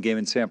factor in the game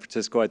in San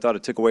Francisco. I thought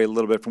it took away a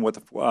little bit from what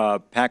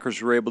the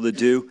Packers were able to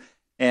do.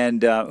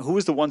 And who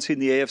was the 1 seed in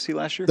the AFC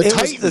last year?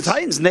 The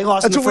Titans, and they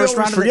lost in the first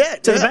round to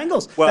the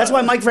Bengals. Well, that's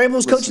why Mike Vrabel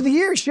was coach of the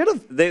year. He should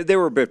have. They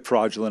were a bit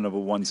fraudulent of a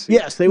 1 seed.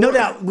 Yes, they were. No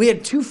doubt. We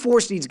had 2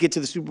 4 seeds get to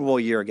the Super Bowl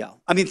a year ago.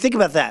 I mean, think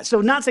about that.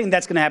 So not saying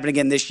that's going to happen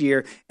again this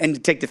year and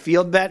to take the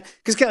field bet.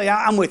 Because, Kelly,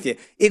 I'm with you.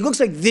 It looks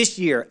like this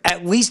year,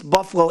 at least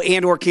Buffalo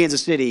and or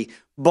Kansas City,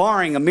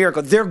 barring a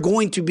miracle, they're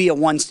going to be a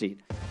 1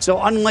 seed.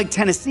 So unlike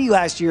Tennessee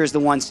last year as the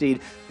 1 seed,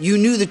 you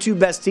knew the 2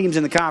 best teams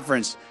in the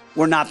conference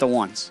were not the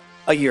ones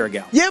a year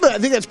ago. Yeah, but I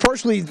think that's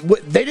partially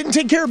what they didn't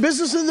take care of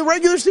business in the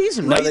regular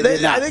season. Right? No, they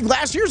did not. I think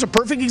last year's a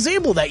perfect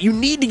example of that. You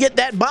need to get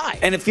that bye.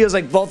 And it feels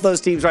like both those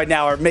teams right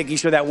now are making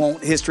sure that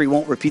history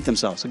won't repeat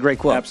themselves. A great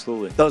quote.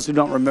 Absolutely. Those who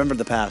don't remember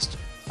the past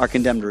are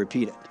condemned to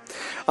repeat it.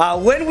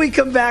 When we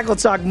come back, we'll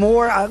talk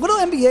more. A little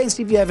NBA and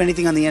see if you have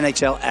anything on the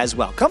NHL as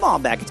well. Come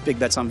on back. It's Big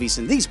Bets on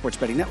VSiN, the Sports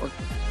Betting Network.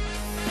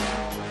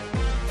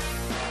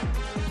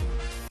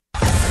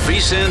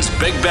 VSiN's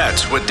Big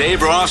Bets with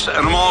Dave Ross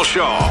and Amal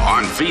Shaw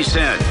on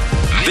VSiN,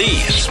 the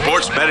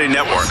Sports Betting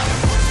Network.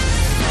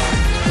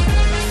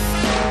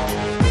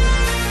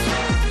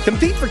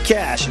 Compete for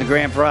cash in a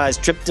grand prize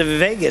trip to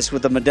Vegas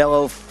with the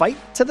Modelo Fight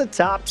to the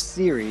Top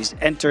series.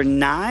 Enter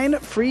 9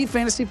 free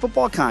fantasy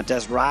football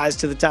contests. Rise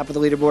to the top of the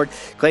leaderboard.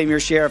 Claim your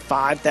share of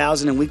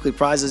 $5,000 in weekly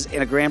prizes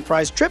in a grand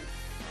prize trip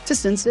to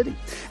Sin City.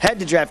 Head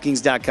to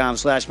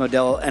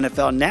DraftKings.com/Modelo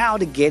NFL now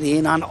to get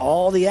in on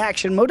all the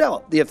action.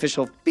 Modelo, the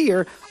official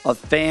beer of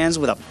fans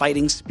with a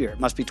fighting spirit.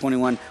 Must be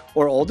 21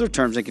 or older.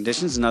 Terms and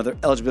conditions and other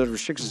eligibility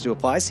restrictions to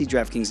apply. See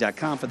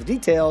DraftKings.com for the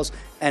details.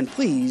 And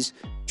please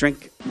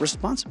drink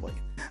responsibly.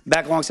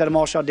 Back alongside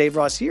Amal Shaw, Dave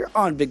Ross here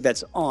on Big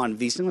Bets on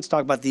VSiN. Let's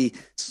talk about the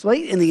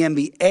slate in the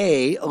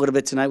NBA a little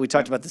bit tonight. We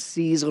talked about the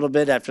C's a little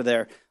bit after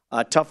their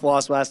tough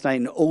loss last night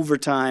in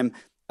overtime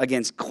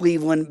against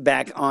Cleveland.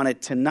 Back on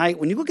it tonight.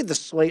 When you look at the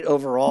slate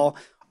overall,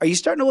 are you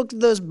starting to look at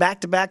those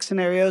back-to-back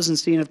scenarios and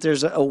seeing if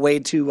there's a way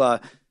to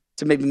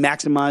maybe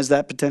maximize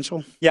that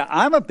potential? Yeah,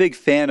 I'm a big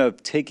fan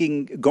of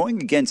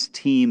going against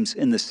teams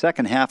in the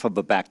second half of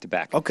a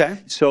back-to-back. Okay.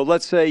 So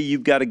let's say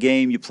you've got a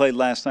game, you played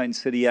last night in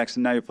City X,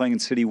 and now you're playing in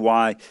City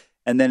Y,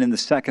 and then in the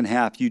second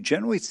half, you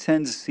generally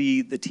tend to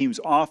see the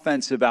team's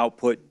offensive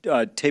output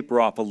taper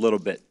off a little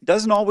bit.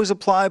 Doesn't always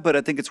apply, but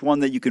I think it's one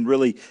that you can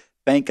really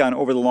bank on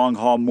over the long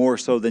haul more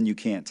so than you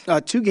can't.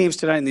 2 games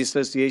tonight in the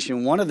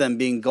association, one of them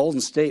being Golden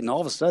State, and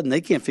all of a sudden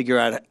they can't figure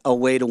out a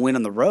way to win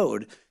on the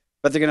road.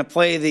 But they're going to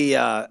play the,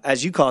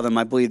 as you call them,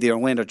 I believe, the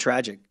Orlando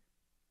Tragic.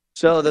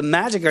 So the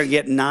Magic are going to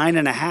get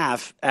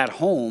 9.5 at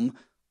home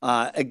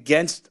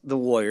against the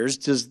Warriors.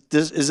 Is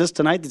this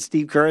tonight that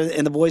Steve Kerr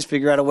and the boys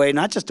figure out a way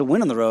not just to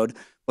win on the road,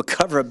 but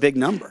cover a big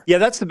number? Yeah,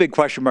 that's the big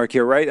question mark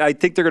here, right? I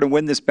think they're going to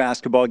win this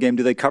basketball game.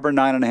 Do they cover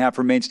 9.5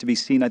 remains to be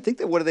seen. I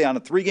think what are they on,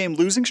 a 3-game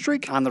losing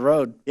streak? On the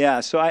road. Yeah,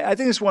 so I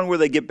think it's one where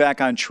they get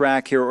back on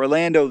track here.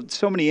 Orlando,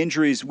 so many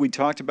injuries we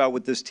talked about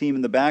with this team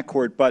in the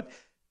backcourt, but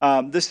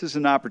this is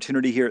an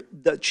opportunity here.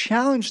 The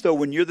challenge, though,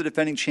 when you're the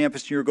defending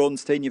champions and you're Golden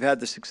State and you've had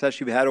the success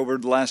you've had over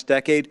the last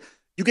decade,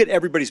 you get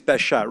everybody's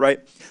best shot, right?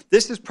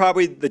 This is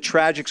probably the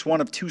Tragic's one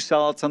of 2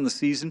 sellouts on the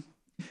season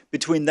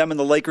between them and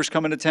the Lakers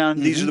coming to town.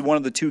 Mm-hmm. These are one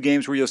of the 2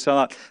 games where you'll sell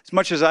out. As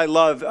much as I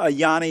love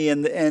Yanni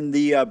and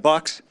the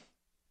Bucks,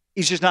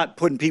 He's just not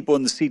putting people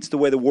in the seats the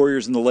way the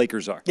Warriors and the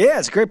Lakers are. Yeah,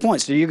 it's a great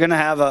point. So you're going to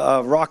have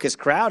a raucous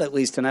crowd at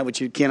least tonight, which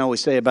you can't always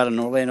say about an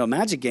Orlando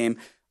Magic game.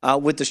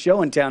 With the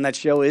show in town, that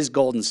show is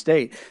Golden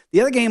State.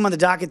 The other game on the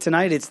docket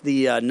tonight, it's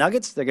the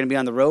Nuggets. They're going to be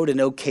on the road in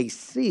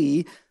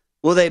OKC.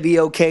 Will they be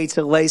okay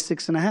to lay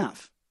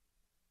 6.5?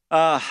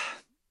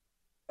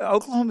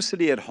 Oklahoma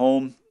City at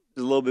home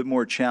is a little bit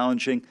more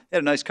challenging. They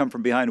had a nice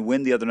come-from-behind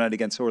win the other night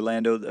against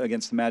Orlando,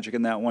 against the Magic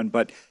in that one.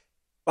 But,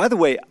 by the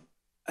way,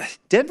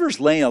 Denver's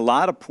laying a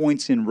lot of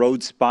points in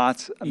road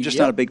spots. I'm just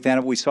not a big fan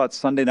of it. We saw it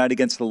Sunday night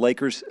against the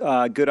Lakers.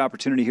 Good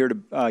opportunity here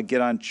to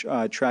get on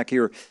track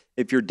here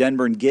if you're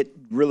Denver and get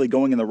really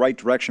going in the right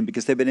direction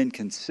because they've been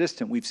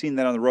inconsistent. We've seen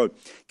that on the road.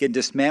 Getting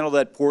dismantled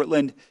at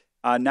Portland,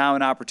 now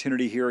an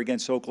opportunity here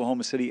against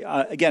Oklahoma City.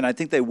 Again, I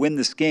think they win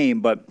this game,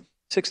 but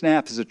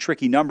 6.5 is a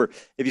tricky number.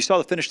 If you saw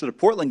the finish to the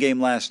Portland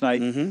game last night,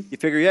 you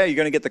figure, you're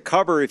going to get the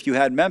cover if you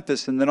had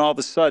Memphis, and then all of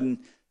a sudden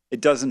 – it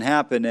doesn't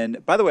happen.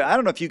 And by the way, I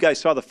don't know if you guys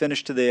saw the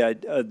finish to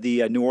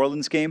the New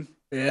Orleans game.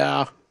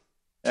 Yeah.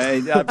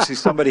 Obviously,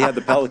 somebody had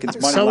the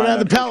Pelicans money. Someone had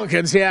the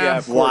Pelicans,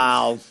 yeah.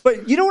 Wow.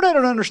 But you know what I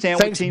don't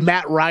understand? Thanks,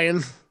 Matt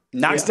Ryan.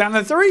 Knocks down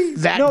the three.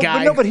 That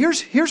guy. But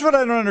here's what I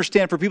don't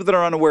understand for people that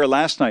are unaware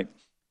last night.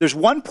 There's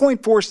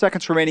 1.4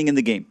 seconds remaining in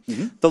the game.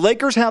 The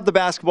Lakers have the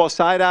basketball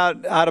side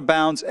out of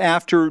bounds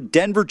after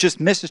Denver just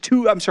misses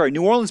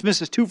New Orleans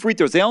misses 2 free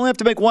throws. They only have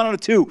to make 1 out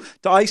of 2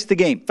 to ice the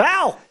game.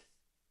 Foul.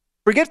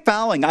 Forget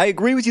fouling. I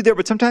agree with you there,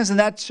 but sometimes in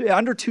that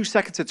under 2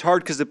 seconds, it's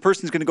hard because the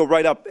person's going to go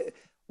right up.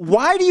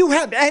 Why do you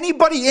have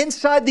anybody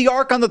inside the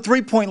arc on the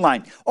three-point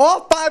line?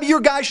 All 5 of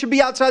your guys should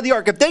be outside the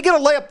arc. If they get a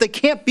layup, they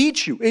can't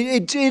beat you.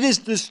 It is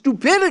the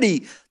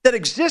stupidity that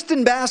exists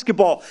in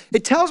basketball.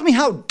 It tells me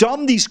how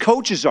dumb these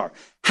coaches are.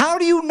 How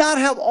do you not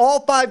have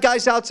all 5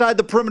 guys outside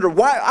the perimeter?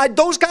 Why?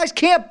 Those guys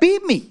can't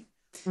beat me.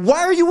 Why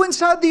are you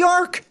inside the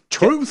arc?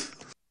 Truth.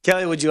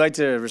 Kelly, would you like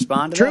to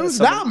respond to truth?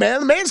 that? No,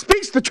 man. The man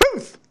speaks the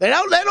truth. They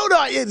don't know.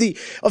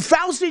 A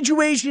foul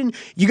situation,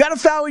 you got to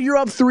foul, you're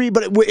up 3,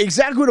 but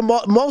exactly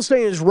what Mo's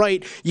saying is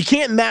right. You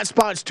can't in that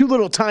spot. It's too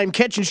little time.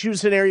 Catch and shoot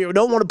scenario.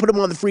 Don't want to put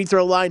him on the free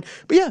throw line.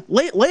 But yeah,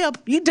 layup.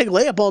 You can take a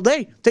layup all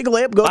day. Take a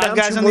layup, go 5 down,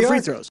 guys shoot on more the free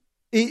arc. throws.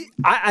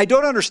 I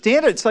don't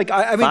understand it. It's like,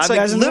 it's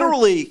like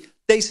literally,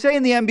 they say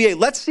in the NBA,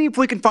 let's see if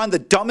we can find the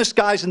dumbest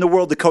guys in the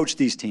world to coach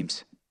these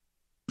teams.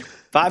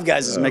 5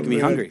 guys is making me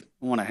hungry.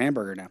 I want a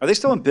hamburger now. Are they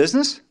still in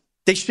business?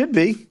 They should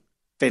be.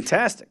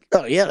 Fantastic.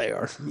 Oh, yeah, they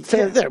are.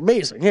 They're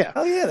amazing, yeah.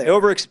 Oh, yeah, they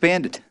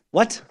overexpanded.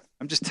 What?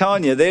 I'm just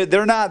telling you,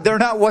 they're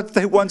not what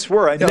they once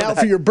were. I know now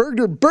that. For your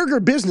burger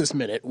business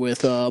minute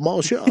with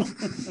Mal Shaw.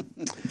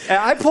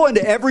 I pull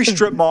into every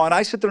strip mall, and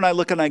I sit there and I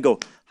look and I go,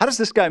 how does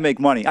this guy make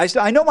money?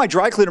 I know my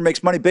dry cleaner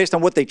makes money based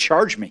on what they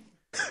charge me.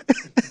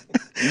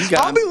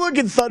 I'll be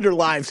looking Thunder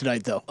live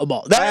tonight, though.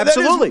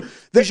 Absolutely.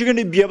 Because you're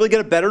going to be able to get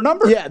a better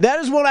number. Yeah, that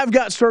is what I've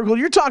got circled.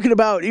 You're talking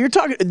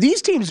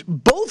these teams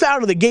both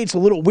out of the gate's a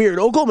little weird.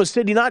 Oklahoma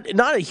City, not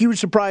a huge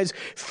surprise.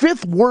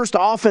 5th worst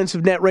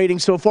offensive net rating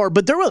so far,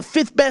 but they're the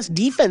 5th best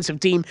defensive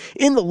team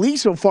in the league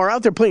so far.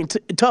 Out there playing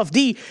tough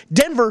D.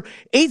 Denver,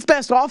 8th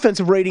best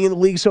offensive rating in the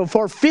league so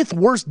far. 5th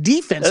worst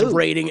defensive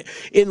rating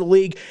in the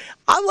league.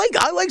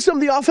 I like some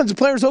of the offensive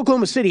players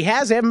Oklahoma City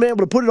has. They haven't been able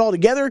to put it all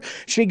together.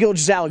 Shai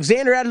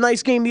Gilgeous-Alexander had a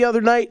nice game the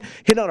other night.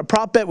 Hit on a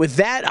prop bet with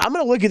that. I'm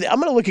gonna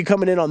look at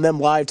coming in on them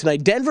live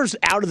tonight. Denver's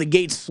out of the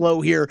gate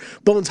slow here.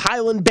 Bones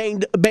Highland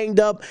banged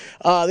up.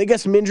 They got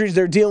some injuries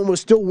they're dealing with.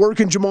 Still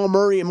working Jamal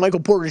Murray and Michael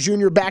Porter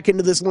Jr. back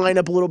into this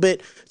lineup a little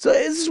bit. So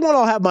this is one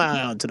I'll have my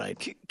eye on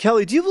tonight.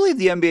 Kelly, do you believe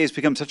the NBA has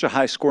become such a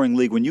high-scoring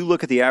league? When you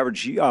look at the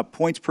average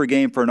points per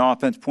game for an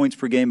offense, points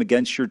per game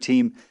against your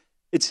team,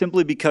 it's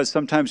simply because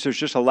sometimes there's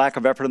just a lack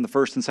of effort in the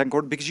first and second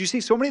quarter because you see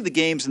so many of the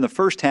games in the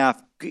first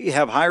half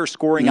have higher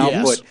scoring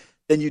output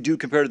than you do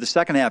compared to the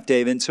second half,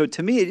 Dave. And so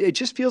to me, it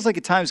just feels like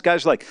at times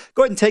guys are like,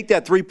 go ahead and take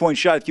that three-point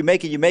shot. If you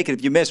make it, you make it.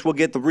 If you miss, we'll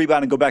get the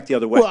rebound and go back the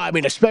other way. Well, I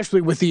mean,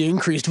 especially with the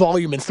increased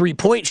volume in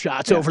three-point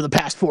shots over the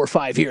past 4 or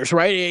 5 years,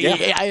 right?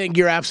 I think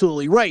you're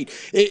absolutely right.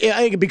 I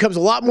think it becomes a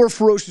lot more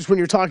ferocious when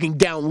you're talking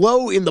down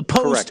low in the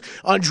post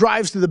on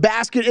drives to the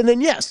basket, and then,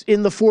 yes,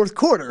 in the fourth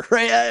quarter,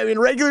 right? I mean,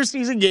 regular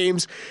season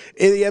games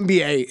in the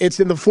NBA,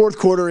 it's in the fourth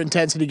quarter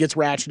intensity gets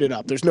ratcheted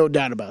up. There's no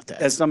doubt about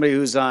that. As somebody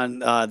who's on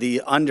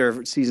the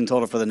under season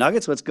total for the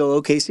Nuggets, let's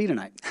go OKC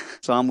tonight.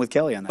 So I'm with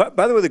Kelly on that.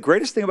 By the way, the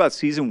greatest thing about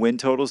season win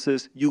totals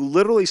is you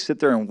literally sit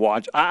there and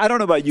watch. I don't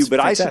know about you, but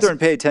I sit there and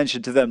pay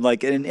attention to them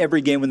like in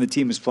every game when the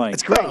team is playing.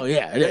 It's great. Oh,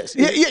 yeah, it is.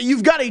 Yeah,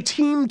 you've got a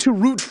team to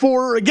root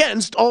for or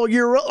against all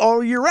year round.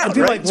 I'd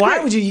be like,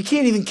 why would you? You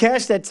can't even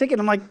cash that ticket.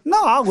 I'm like,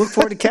 no, I'll look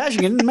forward to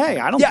cashing it in May.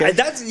 I don't care.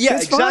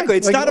 Exactly. Fine.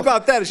 It's not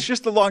about that. It's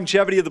just the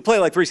longevity of the play.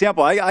 Like, for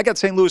example, I got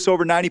St. Louis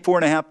over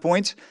 94.5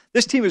 points.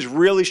 This team is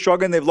really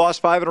struggling. They've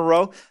lost 5 in a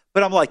row.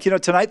 But I'm like,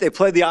 tonight they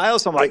played the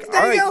Isles. I'm like, all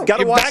right, got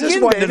to watch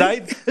this one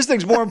tonight. This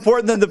thing's more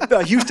important than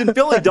the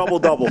Houston-Philly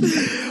double-double.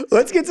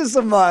 Let's get to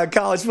some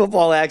college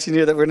football action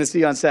here that we're going to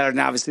see on Saturday. And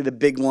obviously, the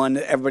big one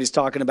that everybody's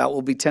talking about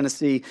will be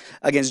Tennessee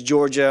against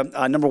Georgia,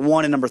 number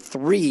 1 and number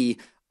 3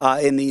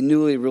 in the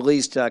newly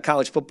released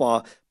college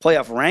football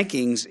playoff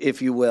rankings,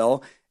 if you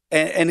will.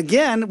 And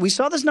again, we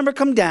saw this number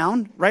come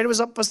down, right? It was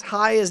up as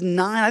high as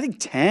 9, I think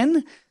 10,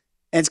 and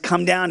it's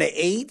come down to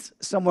 8,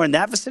 somewhere in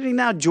that vicinity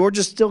now.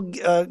 Georgia's still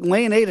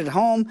laying 8 at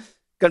home,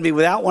 going to be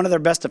without one of their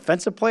best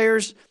defensive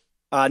players.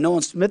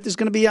 Nolan Smith is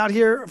going to be out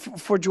here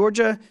for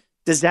Georgia.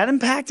 Does that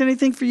impact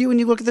anything for you when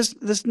you look at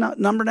this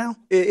number now?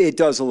 It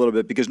does a little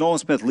bit because Nolan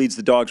Smith leads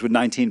the Dogs with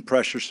 19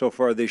 pressures so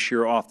far this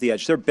year off the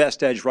edge. Their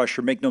best edge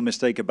rusher, make no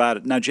mistake about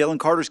it. Now, Jalen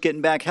Carter's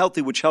getting back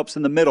healthy, which helps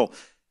in the middle.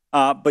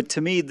 But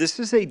to me, this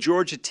is a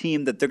Georgia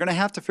team that they're going to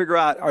have to figure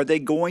out, are they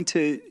going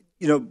to,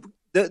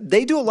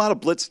 they do a lot of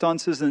blitz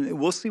stunts, and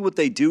we'll see what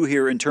they do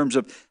here in terms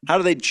of how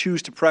do they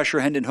choose to pressure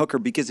Hendon Hooker,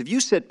 because if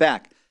you sit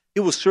back, he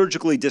will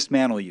surgically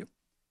dismantle you.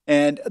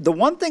 And the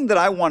one thing that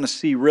I want to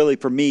see really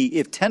for me,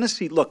 if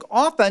Tennessee, look,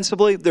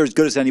 offensively, they're as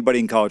good as anybody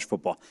in college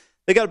football.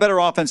 They got a better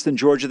offense than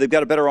Georgia. They've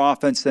got a better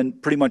offense than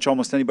pretty much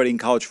almost anybody in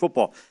college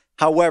football.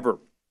 However,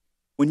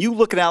 when you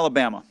look at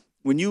Alabama,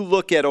 when you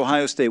look at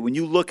Ohio State, when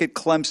you look at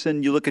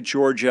Clemson, you look at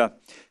Georgia,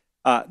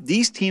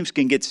 these teams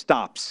can get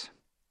stops.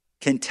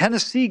 Can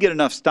Tennessee get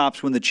enough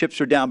stops when the chips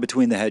are down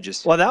between the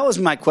hedges? Well, that was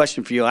my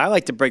question for you. I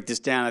like to break this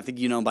down. I think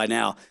you know by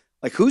now.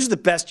 Like, who's the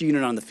best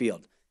unit on the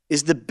field?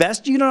 Is the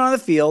best unit on the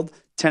field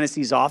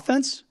Tennessee's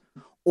offense,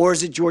 or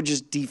is it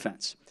Georgia's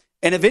defense?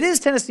 And if it is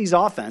Tennessee's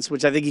offense,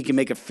 which I think you can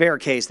make a fair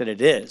case that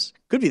it is,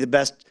 could be the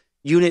best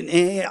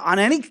unit on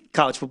any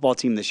college football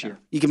team this year.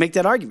 You can make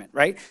that argument,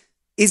 right?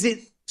 Is it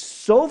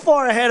so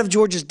far ahead of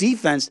Georgia's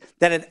defense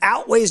that it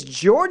outweighs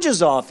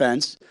Georgia's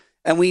offense,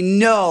 and we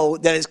know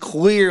that it's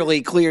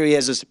clearly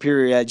has a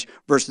superior edge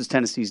versus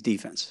Tennessee's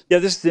defense? Yeah,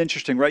 this is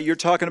interesting, right? You're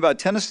talking about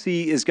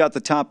Tennessee has got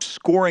the top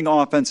scoring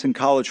offense in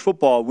college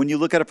football. When you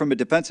look at it from a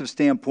defensive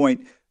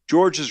standpoint,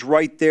 Georgia's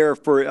right there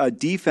for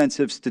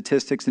defensive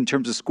statistics in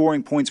terms of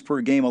scoring points per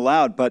game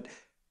allowed. But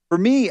for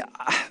me,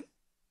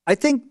 I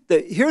think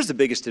that here's the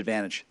biggest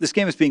advantage. This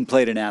game is being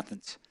played in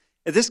Athens.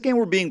 If this game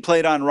were being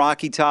played on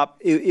Rocky Top,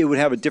 it would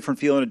have a different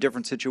feel and a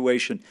different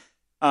situation.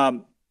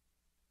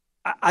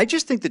 I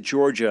just think that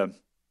Georgia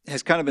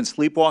has kind of been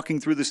sleepwalking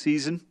through the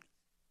season.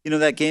 You know,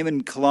 that game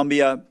in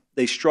Columbia,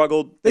 they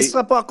struggled. They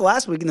sleepwalked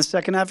last week in the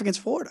second half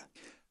against Florida.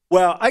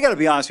 Well, I got to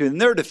be honest with you. In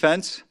their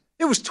defense,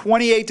 it was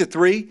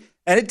 28-3,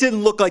 and it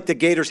didn't look like the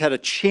Gators had a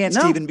chance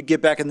to even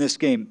get back in this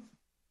game.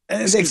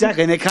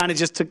 Exactly, and they kind of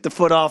just took the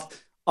foot off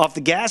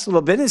the gas a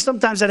little bit, and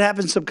sometimes that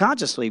happens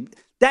subconsciously.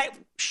 That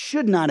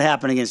should not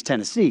happen against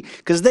Tennessee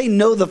because they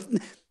know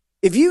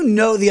if you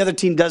know the other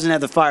team doesn't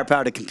have the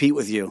firepower to compete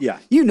with you,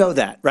 you know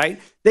that, right?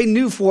 They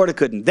knew Florida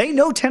couldn't. They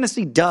know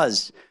Tennessee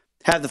does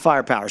have the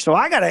firepower. So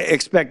I got to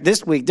expect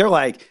this week they're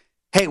like,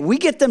 hey, we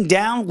get them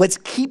down, let's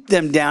keep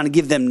them down and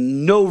give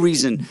them no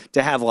reason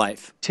to have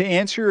life. To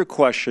answer your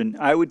question,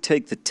 I would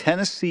take the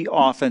Tennessee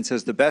offense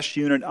as the best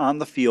unit on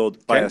the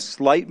field by a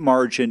slight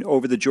margin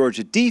over the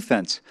Georgia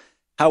defense.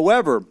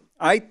 However,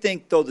 I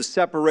think, though, the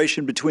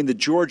separation between the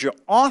Georgia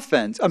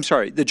offense and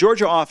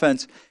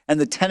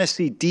the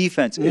Tennessee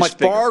defense is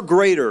far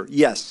greater,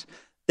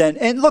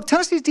 and look,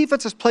 Tennessee's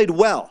defense has played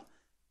well,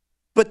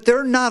 but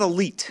they're not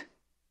elite.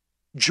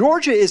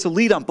 Georgia is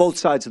elite on both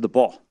sides of the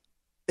ball.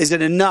 Is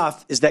it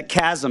enough? Is that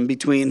chasm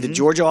between the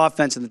Georgia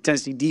offense and the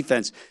Tennessee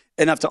defense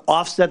enough to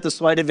offset the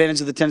slight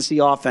advantage of the Tennessee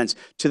offense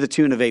to the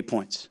tune of 8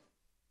 points?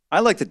 I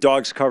like the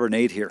Dogs covering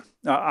 8 here.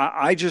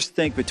 I just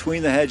think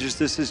between the hedges,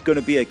 this is going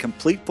to be a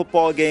complete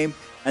football game,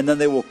 and then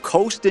they will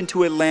coast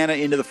into Atlanta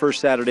into the first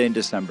Saturday in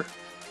December.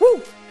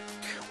 Woo!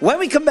 When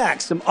we come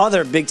back, some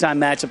other big-time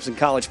matchups in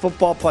college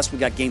football, plus we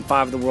got Game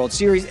 5 of the World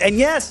Series, and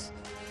yes,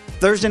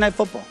 Thursday Night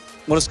Football.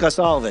 We'll discuss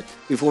all of it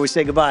before we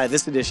say goodbye to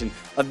this edition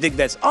of Big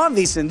Bets on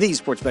VSiN, the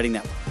Sports Betting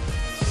Network.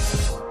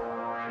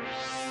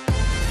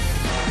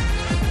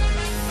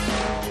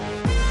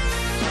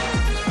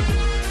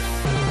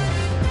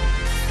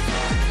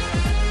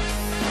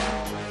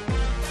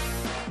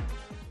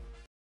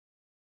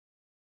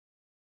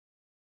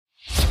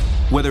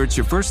 Whether it's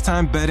your first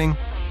time betting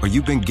or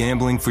you've been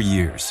gambling for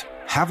years,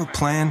 have a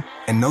plan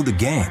and know the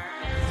game.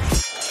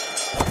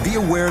 Be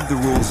aware of the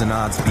rules and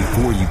odds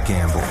before you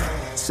gamble.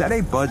 Set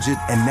a budget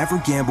and never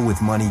gamble with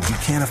money you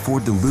can't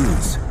afford to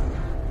lose.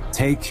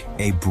 Take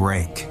a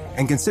break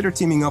and consider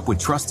teaming up with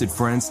trusted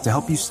friends to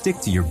help you stick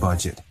to your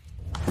budget.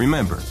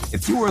 Remember,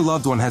 if you or a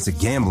loved one has a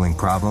gambling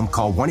problem,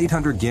 call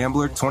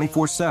 1-800-GAMBLER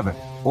 24/7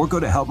 or go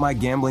to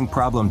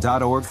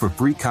helpmygamblingproblem.org for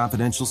free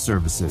confidential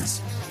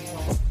services.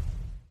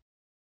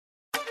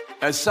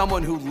 As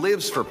someone who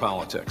lives for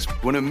politics,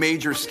 when a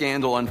major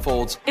scandal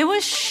unfolds, it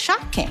was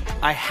shocking.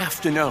 I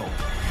have to know,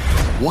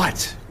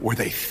 what were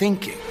they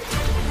thinking?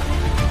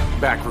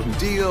 Backroom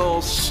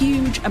deals,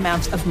 huge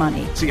amounts of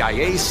money,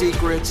 CIA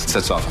secrets,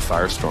 sets off a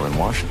firestorm in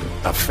Washington,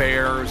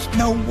 affairs.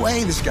 No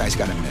way this guy's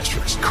got a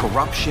mistress.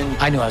 Corruption.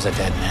 I knew I was a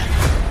dead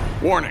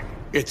man. Warning,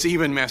 it's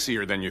even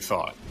messier than you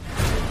thought.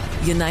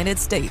 United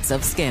States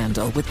of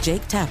Scandal with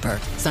Jake Tapper,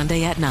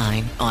 Sunday at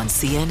 9 on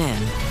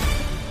CNN.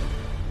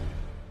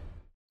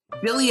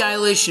 Billie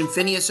Eilish and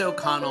Phineas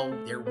O'Connell,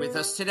 they're with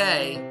us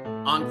today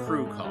on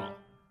Crew Call.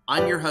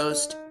 I'm your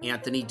host,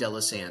 Anthony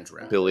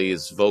D'Alessandro.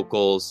 Billy's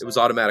vocals, it was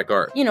automatic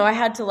art. You know, I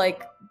had to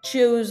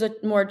choose a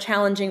more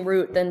challenging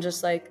route than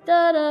just da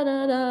da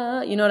da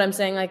da. You know what I'm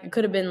saying? It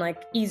could have been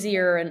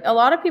easier. And a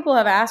lot of people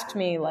have asked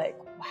me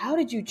how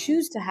did you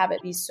choose to have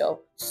it be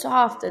so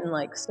soft and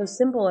so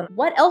simple? And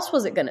what else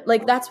was it gonna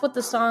that's what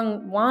the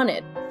song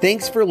wanted.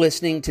 Thanks for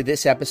listening to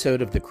this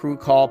episode of the Crew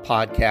Call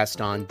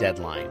podcast on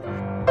Deadline.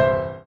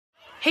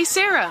 Hey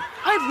Sarah,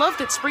 I love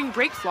that spring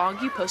break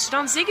vlog you posted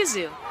on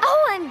Zigazoo.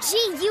 OMG,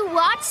 you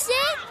watched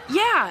it?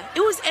 Yeah,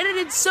 it was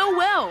edited so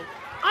well.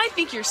 I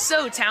think you're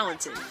so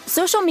talented.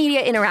 Social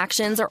media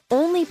interactions are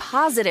only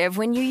positive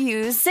when you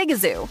use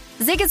Zigazoo.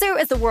 Zigazoo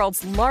is the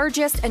world's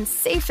largest and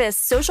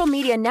safest social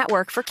media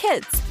network for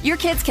kids. Your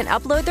kids can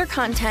upload their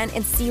content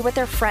and see what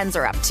their friends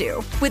are up to.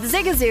 With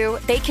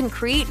Zigazoo, they can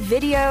create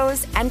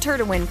videos, enter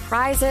to win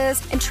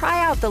prizes, and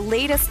try out the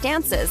latest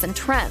dances and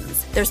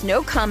trends. There's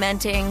no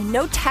commenting,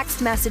 no text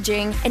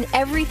messaging, and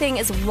everything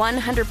is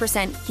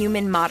 100%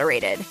 human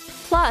moderated.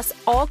 Plus,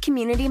 all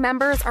community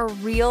members are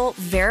real,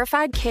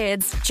 verified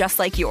kids just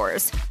like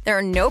yours. There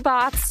are no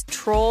bots,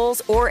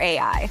 trolls, or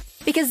AI.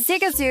 Because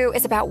Zigazoo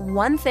is about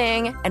one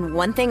thing and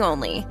one thing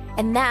only,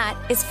 and that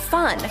is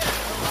fun.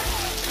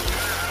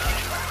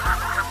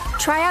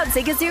 Try out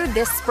Zigazoo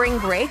this spring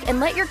break and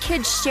let your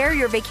kids share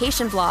your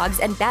vacation vlogs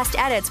and best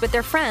edits with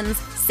their friends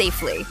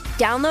safely.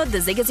 Download the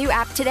Zigazoo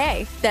app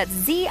today. That's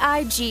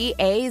Zigazoo.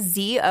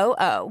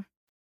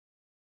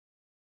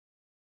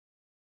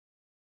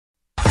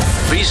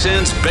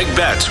 VSiN's Big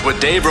Bets with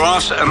Dave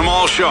Ross and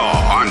Amal Shaw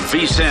on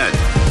VSiN,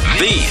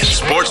 the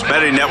Sports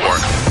Betting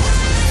Network.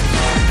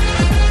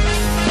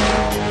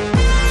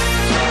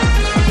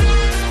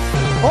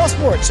 All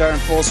sports are in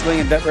full swing,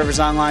 and BetRivers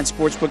Online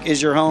Sportsbook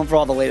is your home for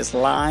all the latest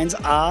lines,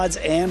 odds,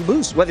 and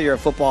boosts. Whether you're a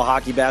football,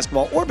 hockey,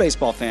 basketball, or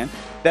baseball fan,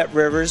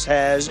 BetRivers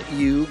has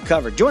you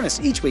covered. Join us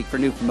each week for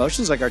new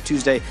promotions like our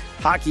Tuesday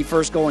Hockey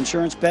First Goal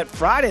Insurance Bet,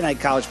 Friday Night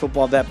College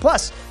Football Bet,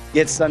 plus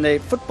get Sunday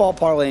Football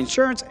Parlay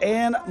Insurance,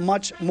 and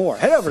much more.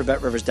 Head over to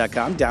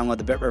BetRivers.com, download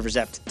the BetRivers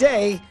app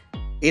today.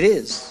 It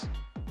is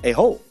a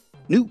whole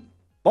new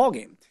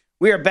ballgame.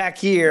 We are back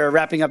here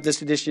wrapping up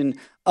this edition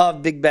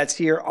of Big Bets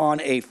here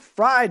on a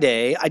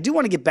Friday. I do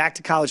want to get back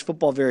to college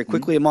football very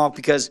quickly, Amal,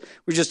 because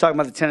we're just talking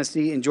about the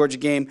Tennessee and Georgia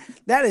game.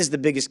 That is the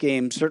biggest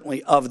game,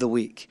 certainly, of the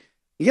week.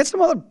 You get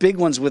some other big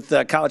ones with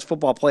college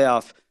football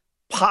playoff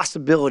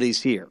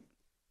possibilities here.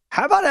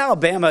 How about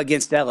Alabama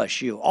against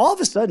LSU? All of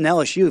a sudden,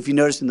 LSU, if you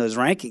notice in those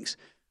rankings,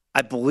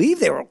 I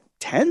believe they were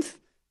 10th,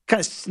 kind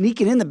of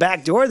sneaking in the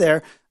back door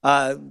there.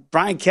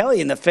 Brian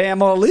Kelly and the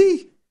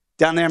family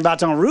down there in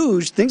Baton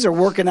Rouge, things are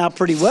working out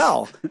pretty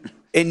well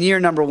in year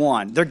number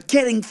one. They're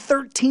getting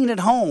 13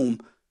 at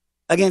home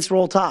against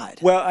Roll Tide.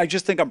 Well, I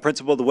just think on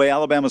principle, the way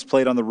Alabama's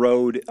played on the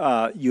road,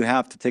 you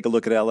have to take a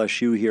look at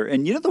LSU here.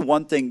 And you know the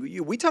one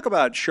thing, we talk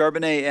about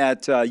Charbonnet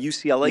at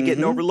UCLA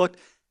getting overlooked.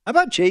 How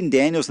about Jaden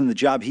Daniels and the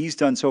job he's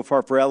done so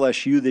far for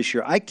LSU this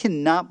year? I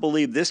cannot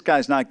believe this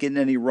guy's not getting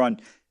any run.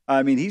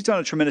 I mean, he's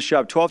done a tremendous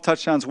job. 12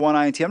 touchdowns, 1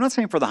 INT. I'm not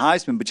saying for the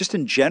Heisman, but just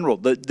in general,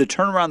 the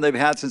turnaround they've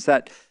had since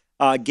that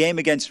game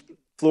against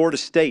Florida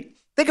State.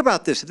 Think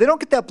about this. If they don't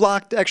get that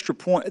blocked extra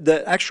point,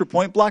 the extra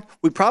point block,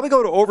 we probably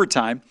go to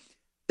overtime.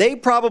 They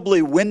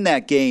probably win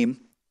that game.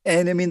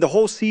 And, I mean, the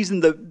whole season,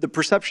 the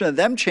perception of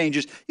them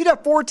changes. You'd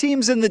have 4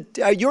 teams in the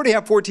you already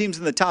have 4 teams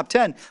in the top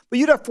 10, but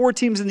you'd have 4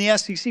 teams in the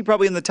SEC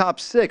probably in the top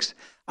 6.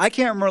 I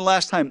can't remember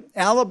last time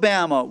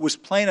Alabama was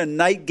playing a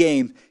night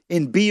game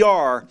in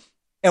BR,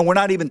 and we're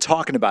not even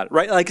talking about it,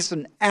 right? Like it's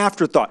an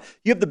afterthought.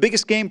 You have the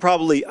biggest game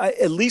probably,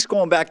 at least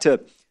going back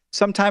to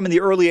sometime in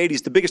the early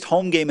 80s, the biggest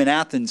home game in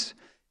Athens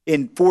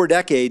in 4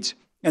 decades.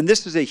 And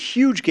this is a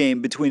huge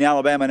game between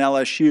Alabama and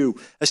LSU,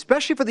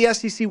 especially for the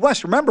SEC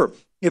West. Remember,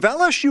 if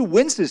LSU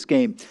wins this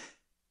game,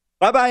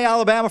 bye-bye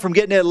Alabama from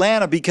getting to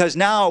Atlanta, because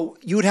now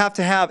you would have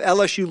to have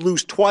LSU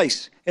lose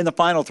twice in the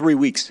final 3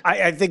 weeks.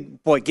 I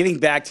think, boy, getting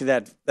back to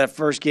that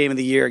first game of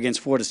the year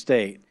against Florida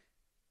State,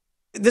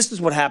 this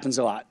is what happens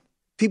a lot.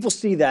 People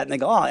see that and they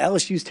go, oh,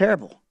 LSU's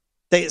terrible.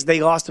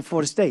 They lost to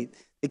Florida State.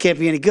 They can't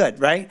be any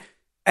good, right?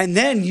 And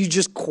then you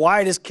just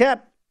quiet as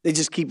kept. They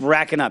just keep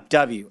racking up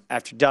W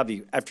after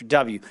W after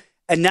W.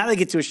 And now they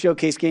get to a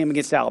showcase game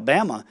against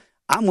Alabama.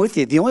 I'm with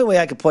you. The only way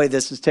I could play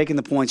this is taking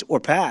the points or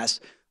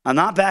pass. I'm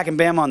not backing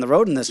Bama on the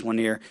road in this one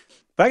here.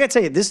 But I got to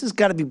tell you, this has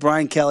got to be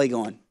Brian Kelly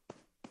going,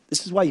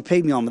 this is why you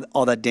paid me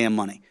all that damn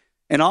money.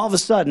 And all of a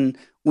sudden,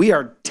 we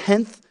are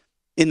 10th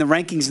in the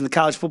rankings in the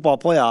college football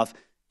playoff,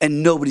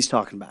 and nobody's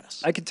talking about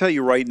us. I can tell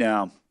you right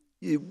now,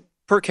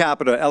 per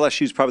capita,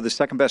 LSU is probably the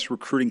second best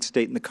recruiting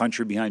state in the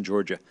country behind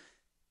Georgia.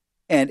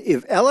 And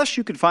if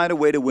LSU can find a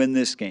way to win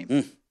this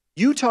game,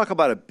 you talk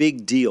about a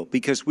big deal,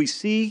 because we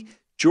see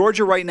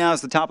Georgia right now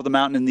is the top of the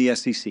mountain in the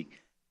SEC.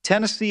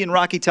 Tennessee and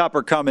Rocky Top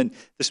are coming.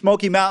 The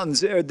Smoky Mountains,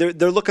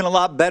 they're looking a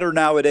lot better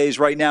nowadays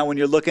right now when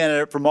you're looking at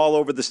it from all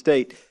over the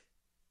state.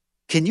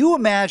 Can you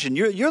imagine?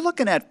 You're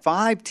looking at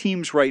 5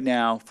 teams right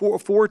now,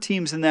 four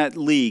teams in that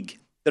league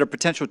that are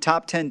potential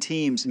top 10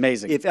 teams.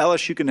 Amazing. If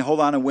LSU can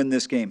hold on and win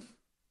this game.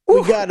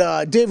 We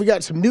got Dave. We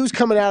got some news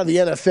coming out of the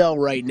NFL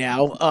right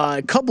now.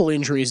 A couple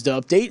injuries to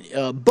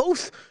update.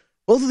 Both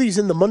of these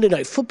in the Monday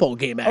Night Football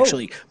game.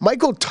 Actually,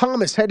 Michael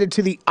Thomas headed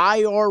to the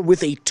IR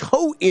with a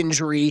toe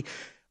injury.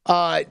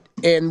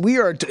 And we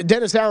are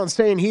Dennis Allen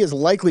saying he is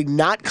likely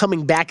not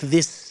coming back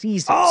this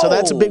season. So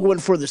that's a big one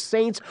for the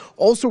Saints.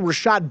 Also,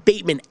 Rashad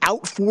Bateman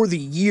out for the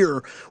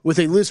year with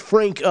a Liz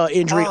Frank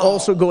injury,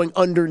 also going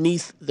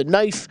underneath the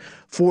knife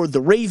for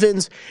the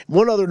Ravens.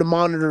 One other to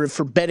monitor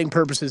for betting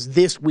purposes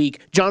this week,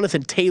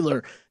 Jonathan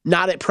Taylor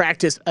not at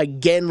practice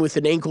again with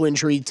an ankle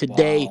injury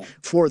today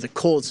for the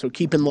Colts. So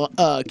keep an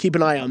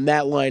eye on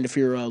that line if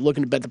you're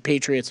looking to bet the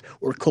Patriots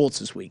or Colts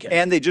this weekend.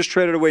 And they just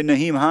traded away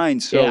Nyheim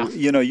Hines. So,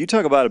 you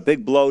talk about a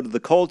big blow to the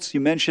Colts.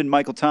 You mentioned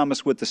Michael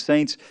Thomas with the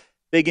Saints.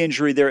 Big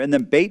injury there. And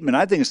then Bateman,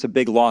 I think it's a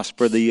big loss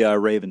for the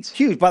Ravens.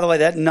 Huge. By the way,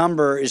 that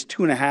number is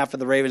 2.5 for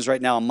the Ravens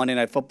right now on Monday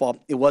Night Football.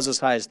 It was as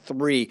high as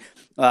 3.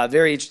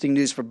 Very interesting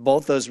news for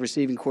both those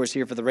receiving corps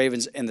here for the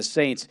Ravens and the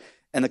Saints.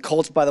 And the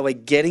Colts, by the way,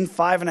 getting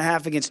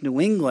 5.5 against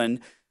New England,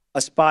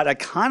 a spot I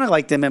kind of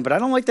like them in, but I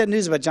don't like that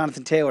news about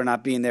Jonathan Taylor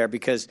not being there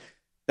because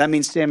that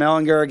means Sam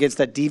Ehlinger against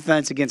that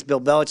defense, against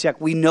Bill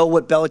Belichick. We know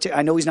what Belichick,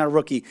 I know he's not a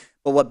rookie,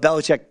 but what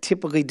Belichick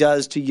typically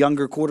does to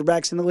younger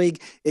quarterbacks in the league,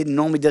 it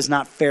normally does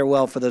not fare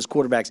well for those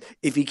quarterbacks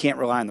if he can't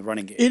rely on the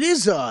running game. It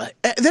is, that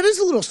is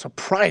a little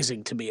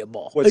surprising to me, a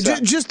ball.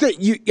 Just that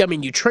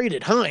you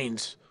traded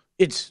Hines.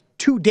 It's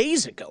 2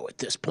 days ago at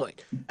this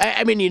point.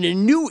 I mean, you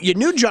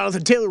knew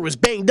Jonathan Taylor was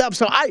banged up.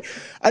 So I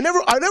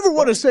never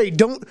want to say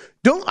don't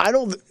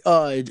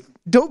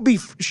be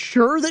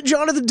sure that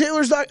Jonathan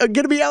Taylor's not going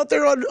to be out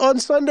there on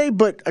Sunday,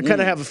 but I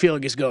kind of have a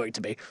feeling he's going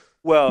to be.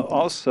 Well,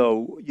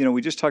 also,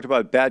 we just talked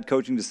about bad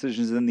coaching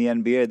decisions in the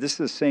NBA. This is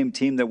the same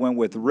team that went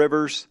with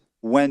Rivers,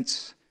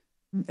 Wentz,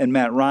 and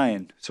Matt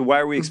Ryan. So why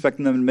are we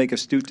expecting them to make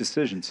astute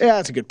decisions? Yeah,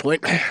 that's a good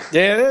point.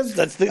 Yeah, it is.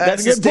 That's the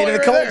state of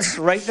the Colts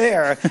right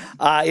there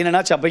in a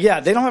nutshell. But, yeah,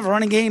 they don't have a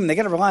running game. They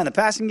got to rely on the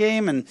passing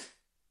game. And,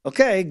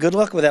 okay, good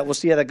luck with that. We'll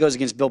see how that goes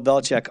against Bill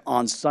Belichick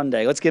on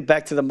Sunday. Let's get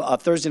back to the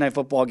Thursday Night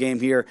Football game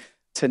here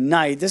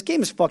tonight. This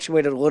game has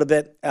fluctuated a little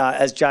bit,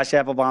 as Josh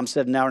Applebaum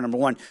said in hour number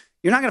 1.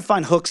 You're not going to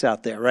find hooks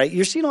out there, right?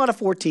 You're seeing a lot of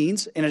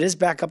 14s, and it is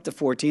back up to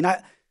 14.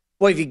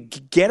 If you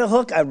get a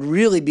hook, I'd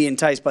really be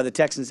enticed by the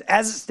Texans.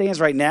 As it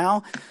stands right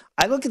now,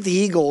 I look at the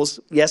Eagles.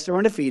 Yes, they're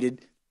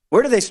undefeated.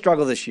 Where do they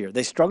struggle this year?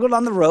 They struggled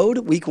on the road.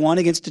 Week 1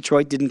 against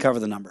Detroit, didn't cover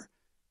the number.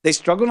 They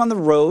struggled on the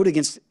road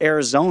against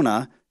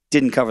Arizona,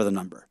 didn't cover the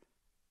number.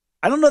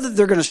 I don't know that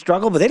they're going to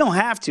struggle, but they don't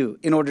have to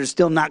in order to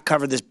still not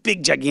cover this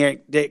big,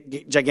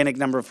 gigantic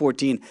number of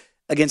 14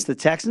 against the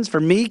Texans. For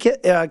me,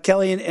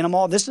 Kelly and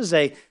Amal, this is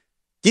a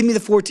give me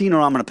the 14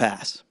 or I'm going to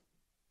pass.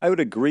 I would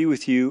agree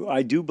with you.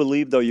 I do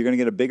believe, though, you're going to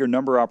get a bigger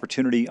number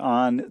opportunity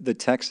on the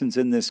Texans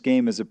in this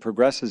game as it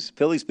progresses.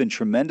 Philly's been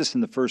tremendous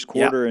in the first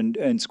quarter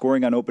and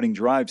scoring on opening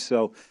drives,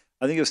 so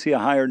I think you'll see a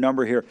higher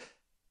number here.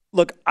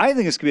 Look, I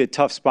think it's going to be a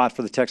tough spot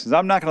for the Texans.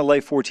 I'm not going to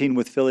lay 14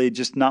 with Philly,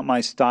 just not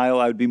my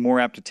style. I would be more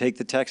apt to take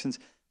the Texans.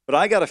 But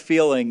I got a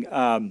feeling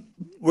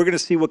we're going to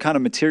see what kind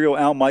of material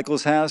Al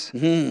Michaels has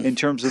in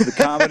terms of the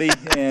comedy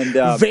and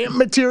vamp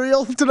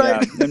material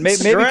tonight. Yeah. And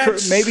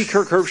maybe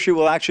Kirk Herbstreit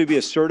will actually be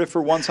assertive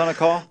for once on a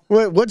call.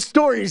 What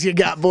stories you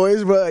got,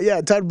 boys? But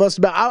time to bust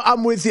about.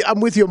 I'm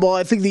with you, Mal.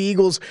 I think the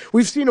Eagles.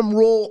 We've seen them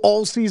roll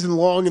all season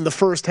long in the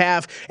first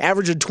half,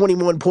 averaging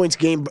 21 points a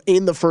game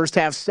in the first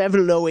half,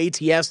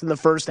 7-0 ATS in the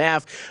first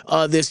half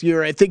this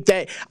year. I don't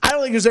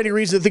think there's any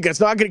reason to think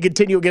that's not going to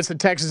continue against the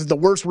Texans. The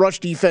worst rush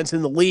defense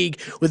in the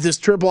league with this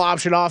triple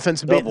option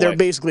offense. They're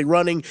basically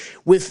running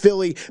with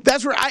Philly.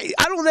 That's where I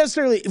don't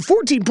necessarily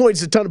 14 points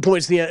is a ton of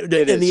points in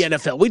the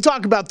NFL. We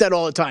talk about that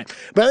all the time.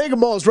 But I think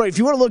Amal is right. If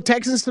you want to look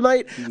Texans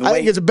tonight, I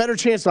think it's a better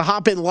chance to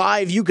hop in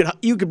live. You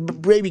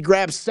could maybe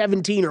grab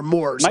 17 or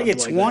more. Might get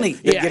 20.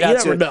 Like you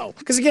never know.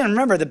 Because again,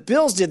 remember the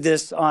Bills did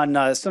this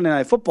on Sunday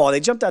Night Football.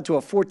 They jumped out to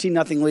a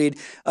 14-0 lead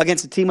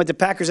against a team like the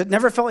Packers that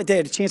never felt like they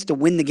had a chance to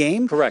win the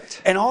game.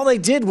 Correct. And all they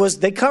did was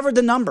they covered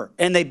the number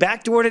and they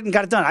backdoored it and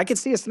got it done. I could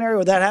see a scenario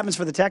where that happens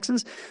for the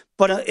Texans.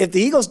 But if the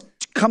Eagles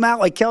come out,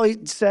 like Kelly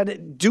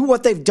said, do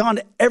what they've done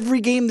every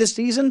game this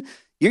season,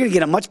 you're going to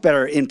get a much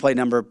better in-play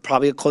number,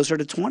 probably closer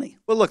to 20.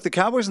 Well, look, the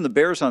Cowboys and the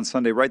Bears on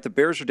Sunday, right? The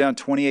Bears are down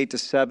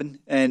 28-7,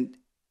 and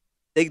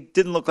they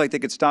didn't look like they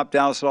could stop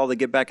Dallas at all to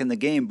get back in the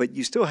game, but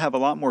you still have a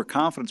lot more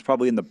confidence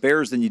probably in the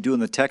Bears than you do in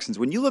the Texans.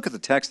 When you look at the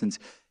Texans,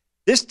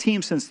 this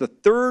team since the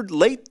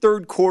late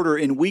third quarter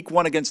in Week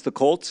 1 against the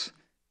Colts,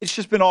 it's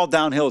just been all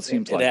downhill, it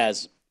seems like. It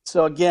has.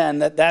 So, again,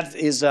 that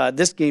is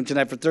this game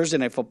tonight for Thursday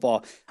Night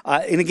Football.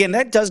 And, again,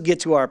 that does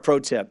get to our pro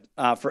tip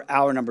for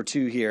hour number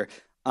 2 here.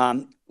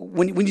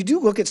 When you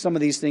do look at some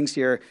of these things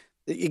here,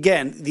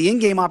 again, the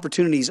in-game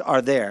opportunities are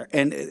there.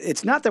 And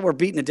it's not that we're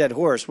beating a dead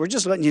horse. We're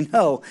just letting you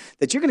know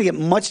that you're going to get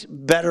much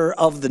better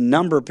of the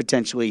number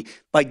potentially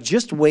by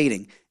just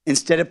waiting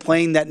instead of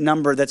playing that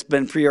number that's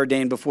been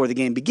preordained before the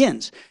game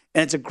begins.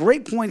 And it's a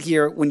great point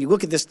here when you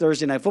look at this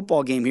Thursday Night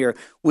Football game here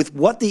with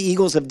what the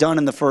Eagles have done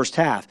in the first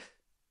half.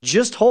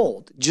 Just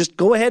hold. Just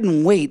go ahead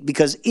and wait,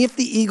 because if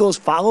the Eagles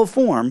follow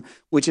form,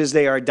 which is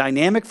they are a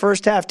dynamic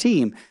first-half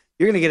team,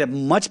 You're going to get a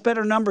much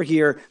better number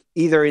here,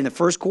 either in the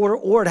first quarter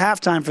or at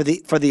halftime for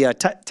the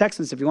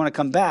Texans, if you want to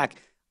come back,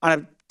 on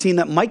a team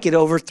that might get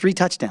over 3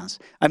 touchdowns.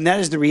 I mean, that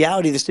is the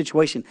reality of the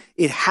situation.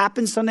 It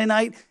happened Sunday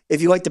night.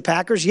 If you like the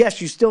Packers, yes,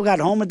 you still got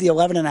home at the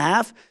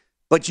 11.5,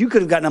 but you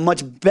could have gotten a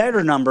much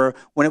better number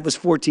when it was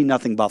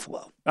 14-0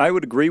 Buffalo. I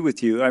would agree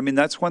with you. I mean,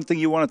 that's one thing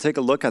you want to take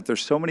a look at.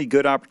 There's so many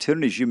good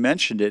opportunities. You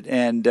mentioned it,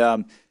 and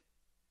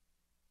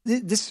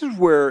this is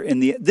where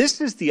this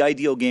is the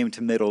ideal game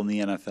to middle in the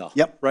NFL.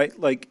 Yep. Right.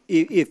 Like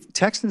if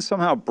Texans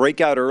somehow break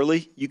out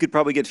early, you could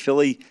probably get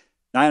Philly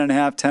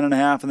 9.5,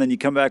 10.5, and then you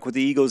come back with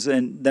the Eagles,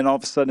 and then all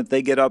of a sudden, if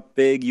they get up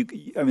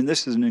big,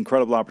 this is an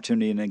incredible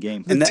opportunity in a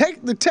game.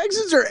 The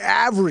Texans are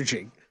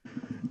averaging,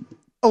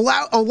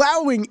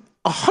 allowing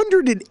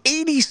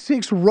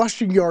 186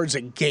 rushing yards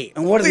a game.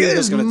 And what are the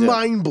Eagles going to do?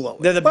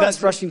 Mind-blowing. They're the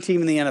best rushing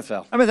team in the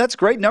NFL. I mean, that's a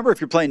great number if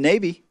you're playing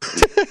Navy.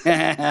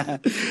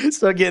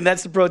 So, again,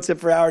 that's the pro tip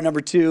for hour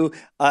number 2.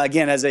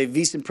 Again, as a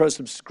VSiN Pro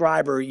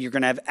subscriber, you're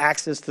going to have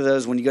access to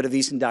those when you go to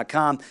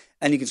VSiN.com,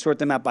 and you can sort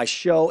them out by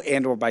show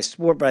and or by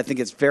sport, but I think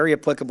it's very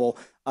applicable,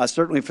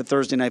 certainly for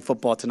Thursday Night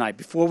Football tonight.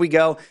 Before we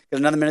go, got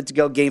another minute to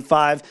go, Game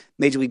 5,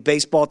 Major League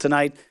Baseball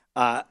tonight.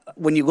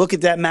 When you look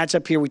at that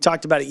matchup here, we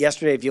talked about it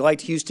yesterday. If you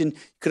liked Houston, you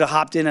could have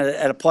hopped in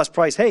at a plus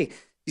price. Hey,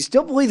 you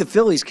still believe the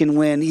Phillies can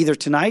win either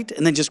tonight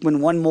and then just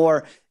win one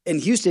more in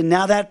Houston.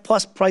 Now that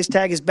plus price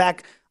tag is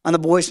back on the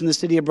boys from the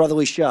city of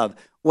brotherly shove.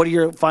 What are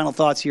your final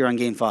thoughts here on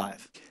Game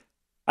 5?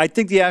 I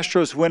think the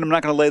Astros win. I'm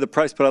not going to lay the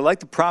price, but I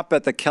like the prop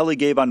bet that Kelly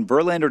gave on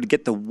Verlander to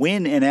get the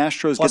win and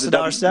Astros plus get the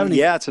 $1.70.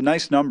 Yeah, it's a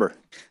nice number.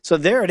 So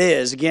there it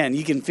is. Again,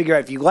 you can figure out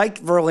if you like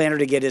Verlander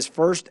to get his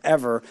first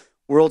ever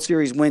World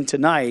Series win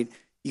tonight,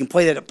 you can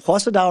play that at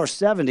plus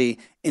 $1.70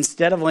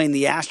 instead of laying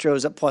the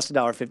Astros at plus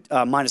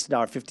minus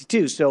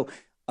 $1.52. So,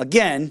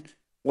 again,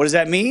 what does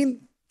that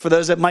mean? For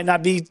those that might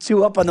not be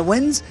too up on the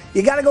wins,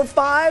 you got to go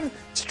 5.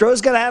 Stroh's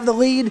got to have the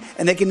lead,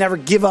 and they can never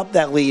give up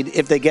that lead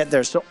if they get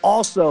there. So,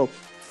 also,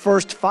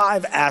 first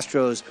 5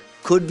 Astros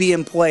could be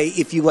in play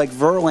if you like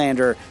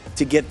Verlander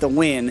to get the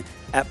win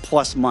at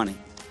plus money.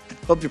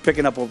 Hope you're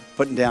picking up what we're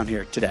putting down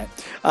here today.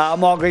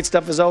 All great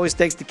stuff as always.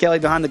 Thanks to Kelly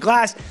behind the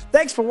glass.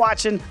 Thanks for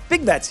watching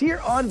Big Bets here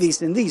on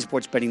VSiN, the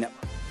Sports Betting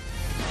Network.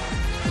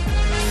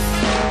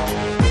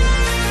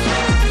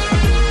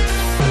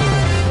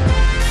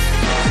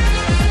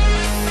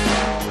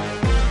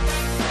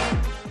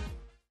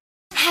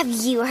 Have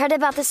you heard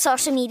about the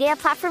social media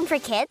platform for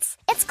kids?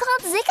 It's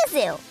called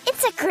Zigazoo.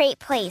 It's a great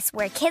place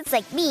where kids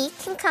like me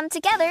can come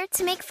together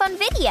to make fun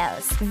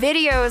videos.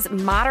 Videos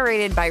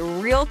moderated by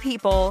real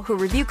people who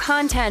review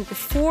content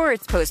before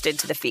it's posted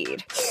to the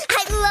feed.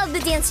 I love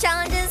the dance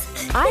challenges.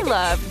 I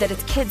love that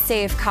it's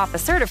kid-safe COPPA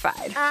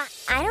certified.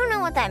 I don't know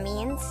what that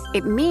means.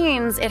 It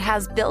means it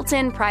has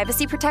built-in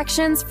privacy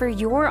protections for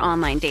your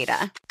online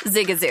data.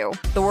 Zigazoo,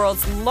 the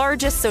world's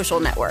largest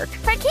social network.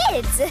 For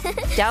kids.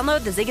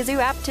 Download the Zigazoo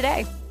app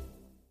today.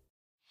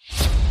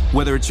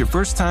 Whether it's your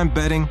first time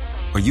betting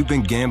or you've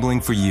been gambling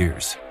for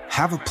years,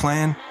 have a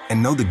plan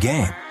and know the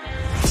game.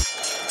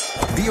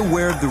 Be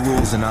aware of the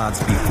rules and odds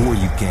before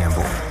you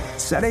gamble.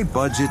 Set a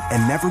budget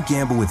and never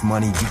gamble with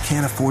money you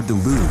can't afford to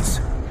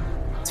lose.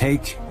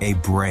 Take a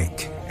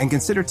break and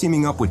consider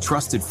teaming up with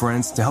trusted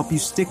friends to help you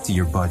stick to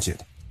your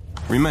budget.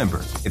 Remember,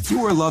 if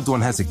you or a loved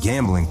one has a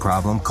gambling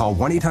problem, call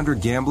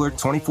 1-800-GAMBLER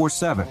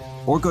 24/7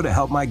 or go to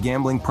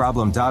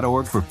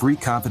helpmygamblingproblem.org for free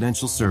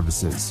confidential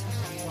services.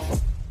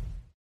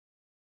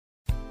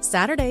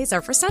 Saturdays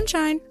are for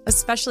sunshine,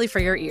 especially for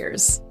your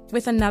ears.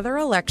 With another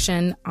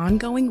election,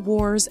 ongoing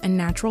wars, and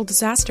natural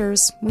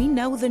disasters, we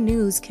know the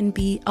news can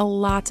be a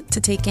lot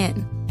to take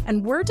in.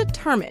 And we're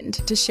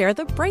determined to share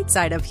the bright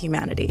side of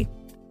humanity.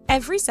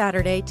 Every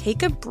Saturday,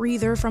 take a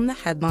breather from the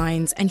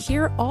headlines and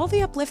hear all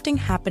the uplifting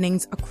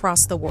happenings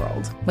across the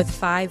world with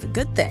 5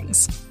 Good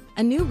Things,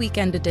 a new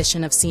weekend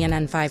edition of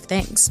CNN 5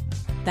 Things.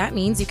 That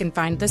means you can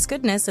find this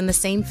goodness in the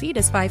same feed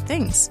as 5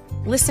 Things.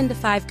 Listen to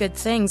 5 Good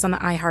Things on the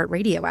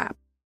iHeartRadio app.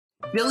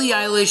 Billie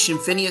Eilish and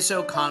Phineas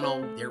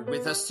O'Connell, they're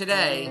with us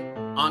today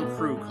on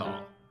Crew Call.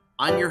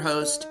 I'm your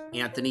host,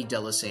 Anthony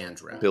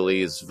D'Alessandro.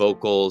 Billie's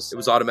vocals, it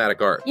was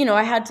automatic art.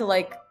 I had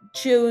to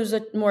choose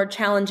a more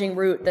challenging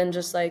route than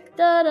just da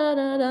da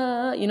da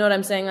da. You know what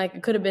I'm saying?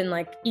 It could have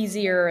been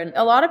easier. And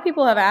a lot of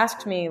people have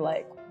asked me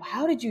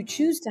how did you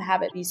choose to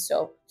have it be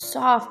so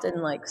soft and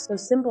so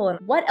simple? And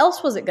what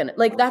else was it gonna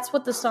that's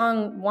what the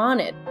song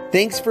wanted.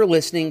 Thanks for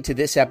listening to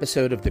this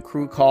episode of the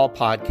Crew Call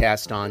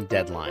podcast on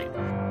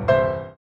Deadline.